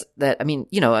 So that's that.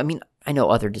 I know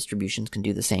other distributions can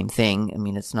do the same thing. I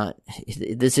mean,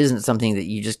 this isn't something that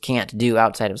you just can't do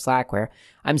outside of Slackware.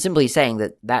 I'm simply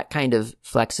saying that kind of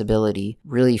flexibility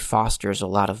really fosters a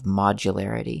lot of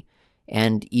modularity.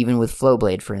 And even with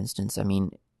Flowblade, for instance, I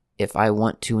mean, if I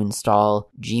want to install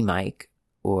Gmic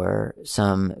or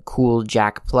some cool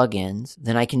Jack plugins,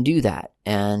 then I can do that.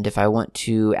 And if I want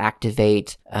to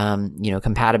activate,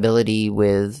 compatibility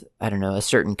with, a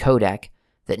certain codec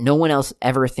that no one else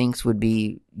ever thinks would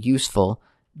be useful,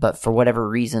 but for whatever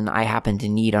reason I happen to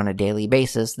need on a daily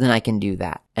basis, then I can do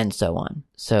that, and so on.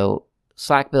 So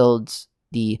Slack builds,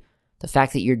 the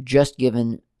fact that you're just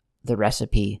given the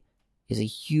recipe is a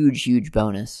huge, huge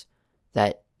bonus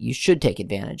that you should take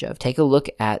advantage of. Take a look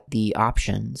at the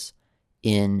options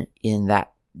in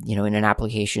that, in an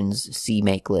application's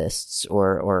CMake lists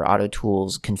or auto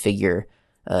tools configure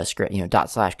script,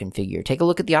 /configure. Take a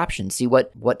look at the options, see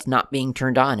what's not being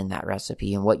turned on in that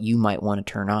recipe and what you might want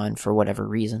to turn on for whatever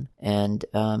reason. And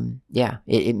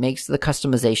it makes the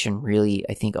customization really,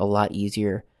 I think, a lot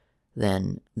easier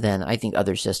than I think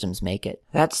other systems make it.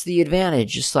 That's the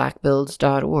advantage of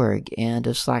slackbuilds.org and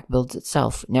of Slack builds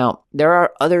itself. Now, there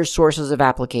are other sources of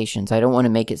applications. I don't want to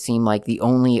make it seem like the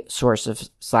only source of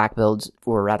Slack builds,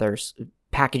 or rather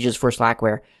packages for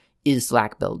Slackware, is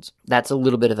Slack builds. That's a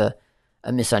little bit of a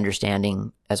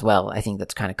misunderstanding as well. I think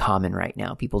that's kind of common right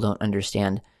now. People don't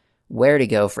understand where to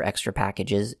go for extra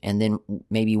packages, and then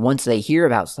maybe once they hear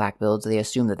about Slack builds, they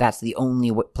assume that that's the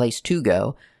only place to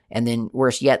go. And then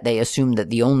worse yet, they assume that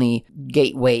the only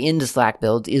gateway into Slack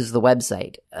builds is the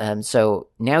website. So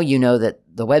now you know that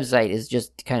the website is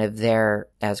just kind of there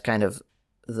as kind of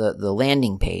the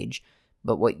landing page.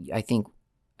 But what I think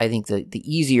the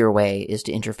easier way is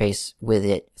to interface with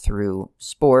it through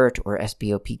Sport or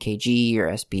SBO PKG or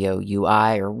SBO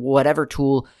UI or whatever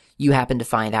tool you happen to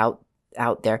find out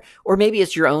there. Or maybe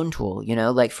it's your own tool,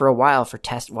 like for a while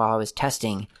while I was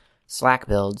testing Slack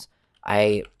builds,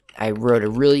 I wrote a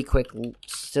really quick,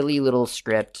 silly little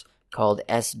script called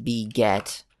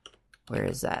sbget. Where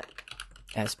is that?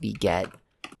 sbget.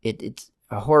 It's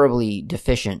a horribly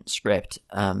deficient script,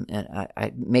 and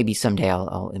I maybe someday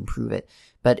I'll improve it.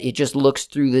 but it just looks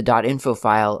through the .info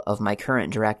file of my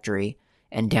current directory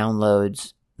and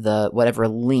downloads the whatever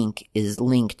link is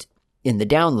linked in the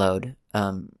download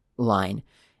line.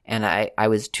 And I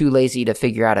was too lazy to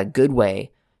figure out a good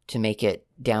way to make it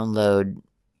download,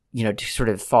 to sort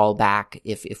of fall back.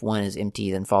 If one is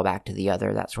empty, then fall back to the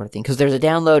other, that sort of thing. Because there's a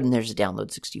download and there's a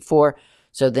download 64.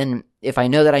 So then if I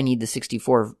know that I need the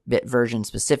 64-bit version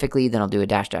specifically, then I'll do a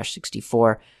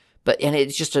 --64. And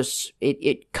it's just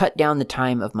it cut down the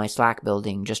time of my Slack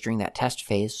building just during that test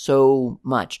phase so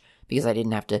much, because I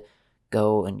didn't have to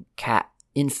go and cat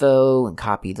info and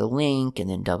copy the link and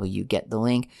then wget the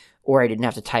link, or I didn't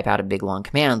have to type out a big long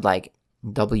command like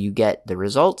wget the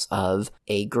results of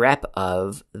a grep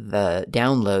of the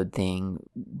download thing,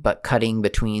 but cutting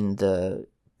between the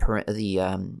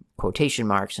quotation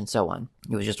marks and so on.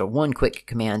 It was just a one quick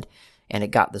command, and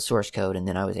it got the source code, and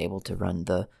then I was able to run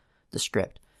the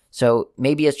script. So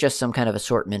maybe it's just some kind of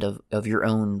assortment of your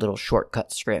own little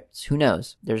shortcut scripts. Who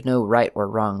knows? There's no right or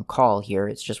wrong call here.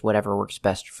 It's just whatever works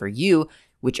best for you,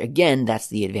 which again, that's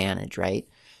the advantage, right?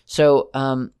 So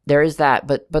there is that,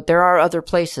 but there are other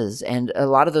places, and a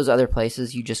lot of those other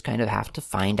places you just kind of have to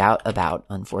find out about,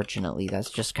 unfortunately. That's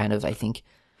just kind of, I think,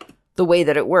 the way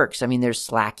that it works. I mean, there's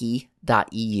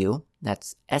slacky.eu.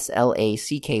 That's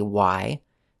slacky.eu.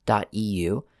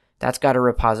 That's got a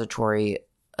repository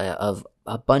of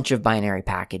a bunch of binary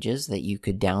packages that you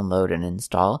could download and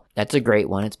install. That's a great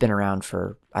one. It's been around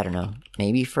for, I don't know,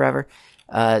 maybe forever.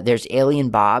 There's Alien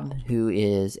Bob, who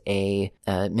is a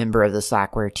member of the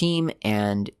Slackware team,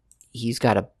 and he's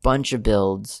got a bunch of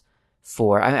builds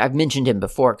for, I've mentioned him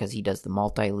before because he does the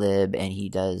multi-lib and he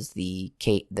does the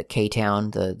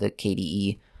K-Town, the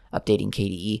KDE, updating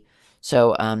KDE.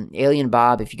 So, Alien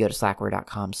Bob, if you go to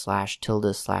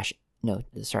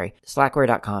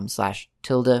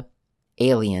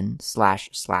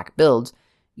slackware.com/alien/slack builds,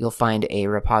 you'll find a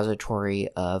repository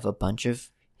of a bunch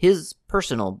of his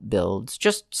personal builds,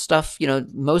 just stuff,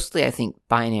 mostly I think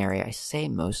binary. I say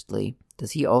mostly.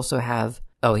 Does he also have,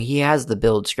 he has the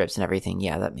build scripts and everything.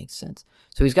 Yeah, that makes sense.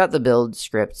 So he's got the build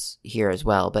scripts here as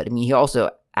well, but I mean, he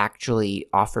also actually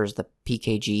offers the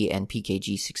PKG and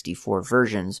PKG64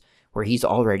 versions where he's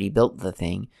already built the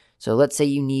thing. So let's say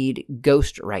you need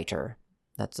Ghostwriter.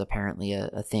 That's apparently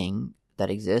a thing that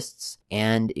exists.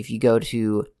 And if you go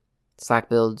to Slack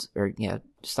builds, or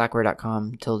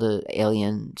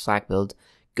slackware.com/alien slack build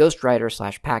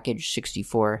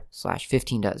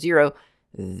ghostwriter/package64/15.0,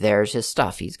 there's his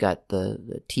stuff. He's got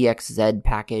the TXZ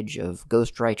package of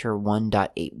Ghostwriter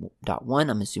 1.8.1.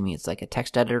 I'm assuming it's like a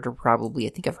text editor, probably.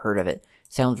 I think I've heard of it.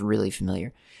 Sounds really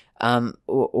familiar.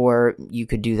 Or you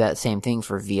could do that same thing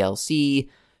for VLC,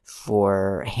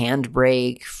 for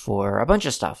Handbrake, for a bunch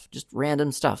of stuff, just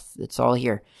random stuff. It's all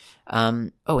here.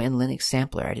 And Linux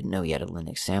Sampler. I didn't know he had a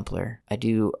Linux Sampler.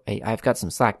 I've got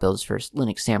some Slack builds for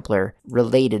Linux Sampler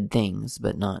related things,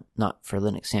 but not for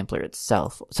Linux Sampler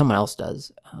itself. Someone else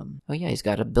does. He's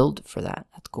got a build for that.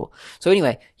 That's cool. So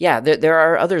anyway, there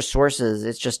are other sources.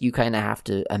 It's just you kind of have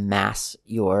to amass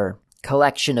your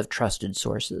collection of trusted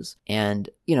sources. And,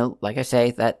 like I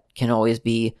say, that can always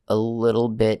be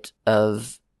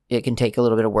it can take a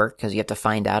little bit of work because you have to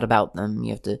find out about them.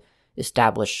 You have to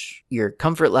establish your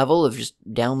comfort level of just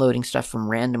downloading stuff from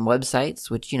random websites,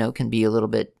 which, can be a little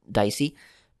bit dicey.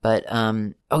 But,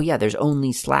 there's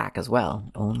only Slack as well.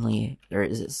 Or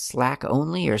is it Slack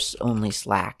only or only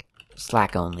Slack?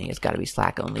 Slack only. It's got to be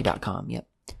slackonly.com. Yep.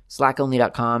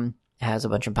 Slackonly.com has a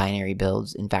bunch of binary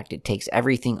builds. In fact, it takes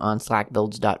everything on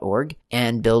slackbuilds.org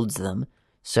and builds them.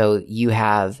 So you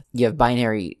have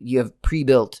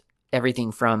pre-built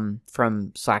everything from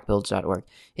slackbuilds.org.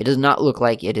 It does not look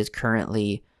like it is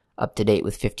currently up to date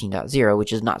with 15.0,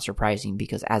 which is not surprising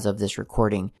because as of this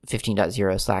recording,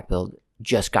 15.0 Slack build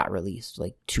just got released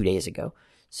like 2 days ago.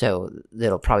 So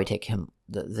it'll probably take him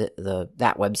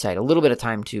that website a little bit of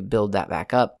time to build that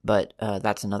back up, but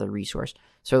that's another resource.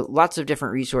 So lots of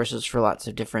different resources for lots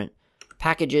of different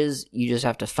packages. You just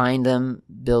have to find them,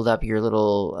 build up your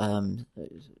little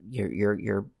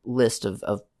your list of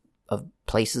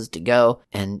places to go,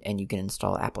 and you can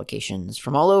install applications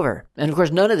from all over. And of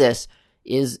course, none of this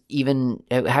haven't even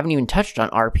touched on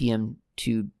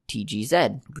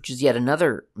RPM2TGZ, which is yet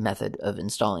another method of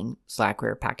installing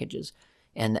Slackware packages.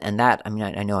 And that, I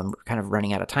know I'm kind of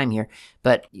running out of time here,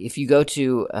 but if you go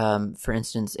to, for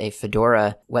instance, a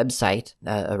Fedora website,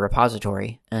 a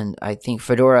repository, and I think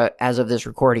Fedora, as of this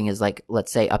recording, is like,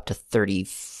 let's say up to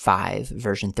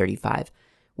version 35.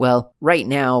 Well, right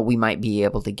now we might be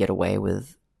able to get away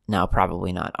with, no,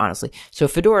 probably not, honestly. So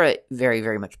Fedora very,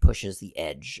 very much pushes the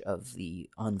edge of the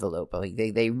envelope. Like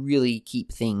they really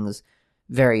keep things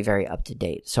very, very up to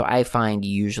date. So I find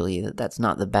usually that that's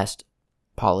not the best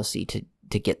policy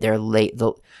to get there late.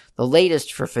 The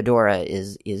latest for Fedora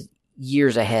is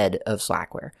years ahead of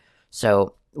Slackware.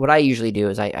 So what I usually do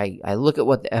is I look at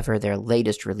whatever their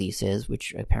latest release is,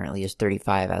 which apparently is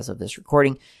 35 as of this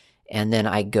recording, and then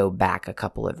I go back a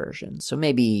couple of versions. So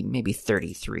maybe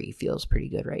 33 feels pretty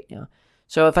good right now.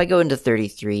 So if I go into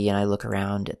 33 and I look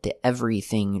around at the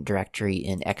everything directory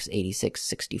in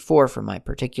x86-64 for my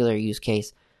particular use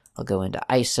case, I'll go into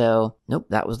ISO. Nope,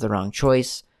 that was the wrong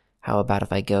choice. How about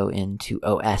if I go into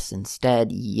OS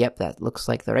instead? Yep, that looks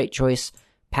like the right choice.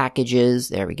 Packages,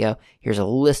 there we go. Here's a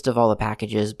list of all the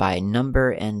packages by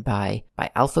number and by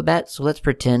alphabet. So let's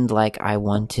pretend like I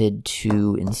wanted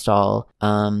to install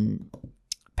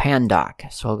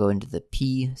Pandoc. So I'll go into the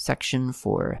P section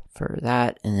for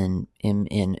that, and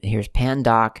then here's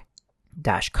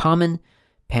Pandoc-common,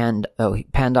 Pandoc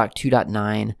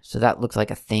 2.9. So that looks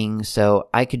like a thing. So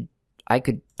I could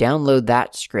download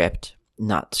that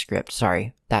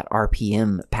that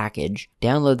RPM package,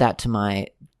 download that to my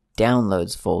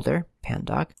downloads folder,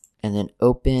 Pandoc, and then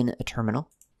open a terminal,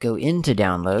 go into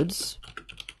downloads,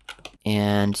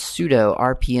 and sudo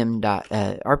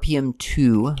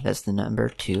rpm2, that's the number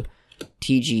 2,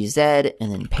 tgz,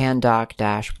 and then pandoc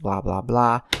dash blah blah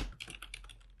blah,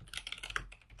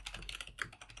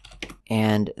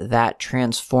 and that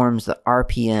transforms the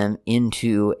RPM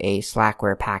into a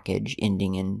Slackware package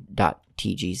ending in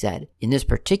 .tgz. In this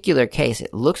particular case,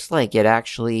 it looks like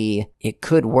it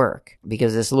could work,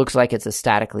 because this looks like it's a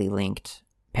statically linked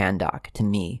Pandoc to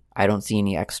me. I don't see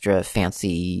any extra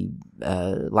fancy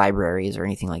libraries or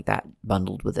anything like that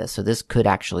bundled with this, so this could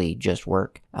actually just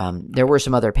work. There were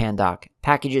some other Pandoc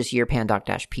packages here,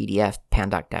 pandoc-pdf,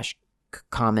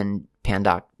 pandoc-common,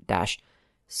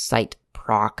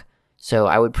 pandoc-siteproc. So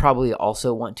I would probably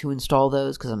also want to install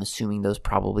those, because I'm assuming those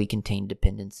probably contain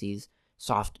dependencies,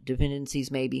 soft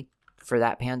dependencies maybe, for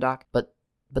that Pandoc. But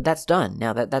that's done.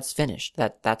 Now that's finished.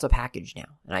 That's a package now.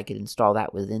 And I could install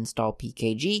that with install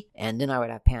pkg, and then I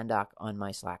would have Pandoc on my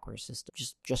Slackware system,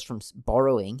 just from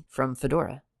borrowing from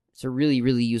Fedora. It's a really,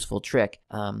 really useful trick.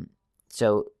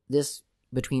 So this,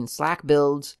 between Slack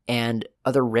builds and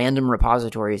other random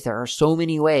repositories, there are so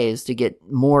many ways to get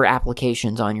more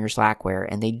applications on your Slackware,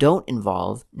 and they don't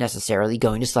involve necessarily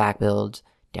going to Slack builds,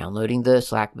 downloading the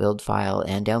Slack build file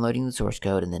and downloading the source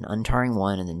code, and then untarring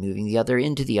one, and then moving the other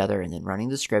into the other, and then running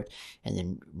the script, and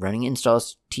then running install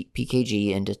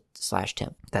pkg into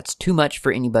 /temp. That's too much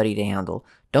for anybody to handle.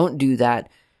 Don't do that.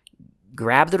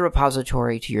 Grab the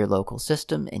repository to your local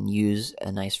system and use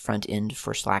a nice front end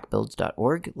for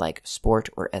slackbuilds.org like Sport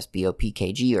or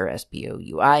SBOPKG or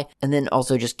SBOUI, and then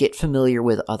also just get familiar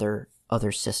with other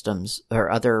systems or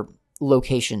other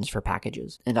locations for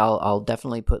packages. And I'll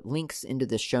definitely put links into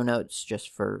the show notes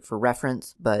just for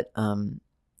reference, but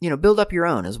build up your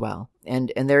own as well.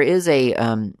 And there is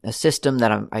a system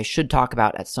that I should talk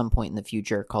about at some point in the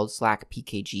future called Slack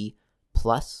PKG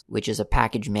Plus, which is a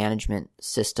package management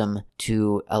system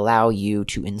to allow you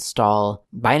to install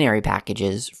binary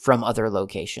packages from other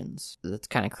locations. That's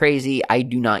kind of crazy. I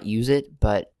do not use it,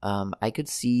 but I could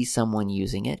see someone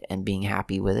using it and being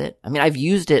happy with it. I mean, I've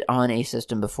used it on a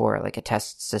system before, like a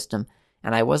test system,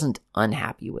 and I wasn't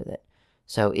unhappy with it.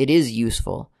 So it is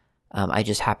useful. I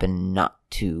just happen not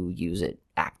to use it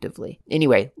actively.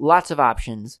 Anyway, lots of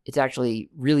options. It's actually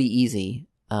really easy.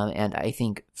 And I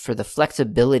think for the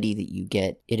flexibility that you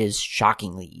get, it is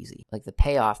shockingly easy. Like the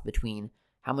payoff between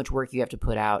how much work you have to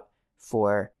put out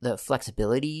for the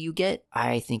flexibility you get,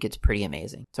 I think it's pretty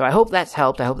amazing. So I hope that's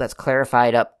helped. I hope that's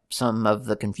clarified up some of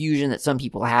the confusion that some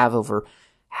people have over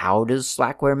how does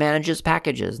Slackware manage its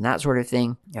packages and that sort of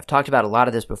thing. I've talked about a lot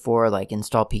of this before, like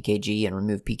install PKG and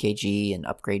remove PKG and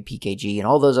upgrade PKG and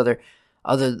all those other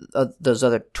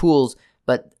tools.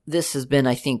 But this has been,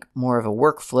 I think, more of a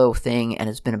workflow thing, and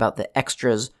it's been about the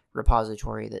extras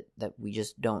repository that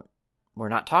we're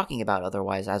not talking about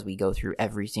otherwise as we go through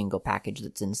every single package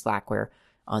that's in Slackware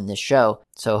on this show.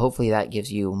 So hopefully that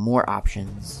gives you more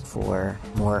options for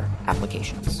more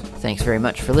applications. Thanks very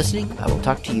much for listening. I will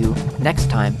talk to you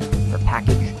next time for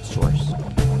Package Source.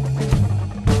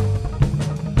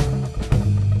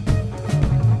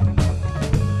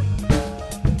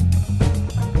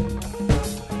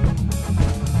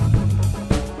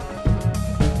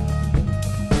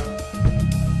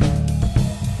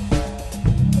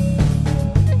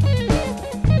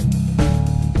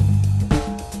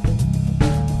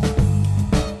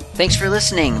 Thanks for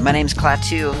listening. My name's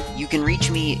Klaatu. You can reach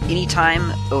me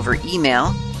anytime over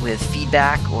email with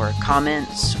feedback or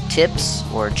comments, tips,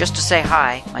 or just to say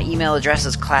hi. My email address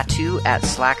is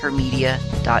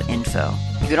klaatu@slackermedia.info.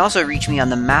 You can also reach me on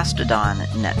the Mastodon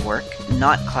network,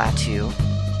 not Klaatu,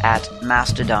 at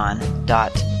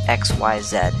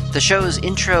mastodon.xyz. The show's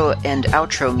intro and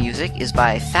outro music is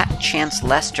by Fat Chance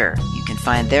Lester. You can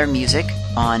find their music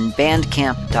on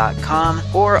bandcamp.com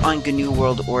or on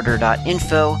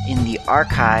GNUWorldOrder.info. In the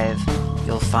archive,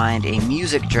 you'll find a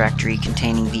music directory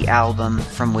containing the album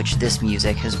from which this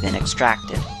music has been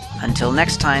extracted. Until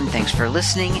next time, thanks for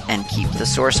listening, and keep the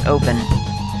source open.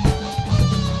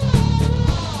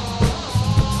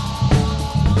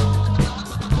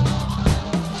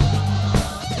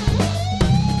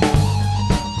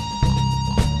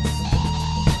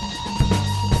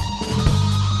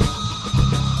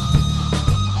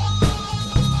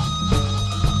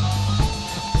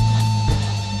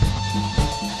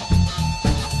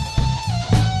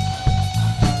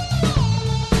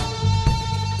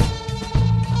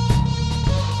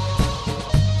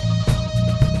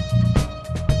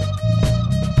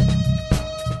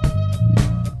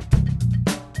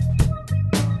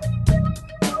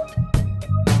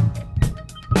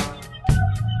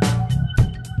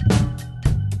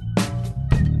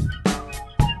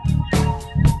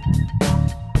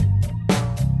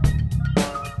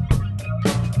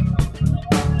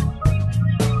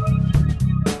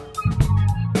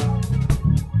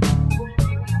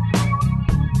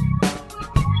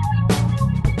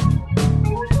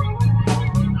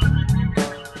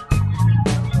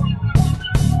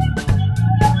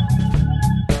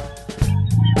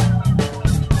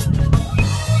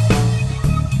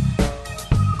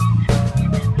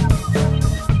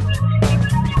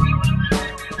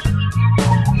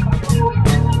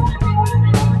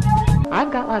 I've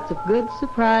got lots of good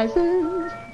surprises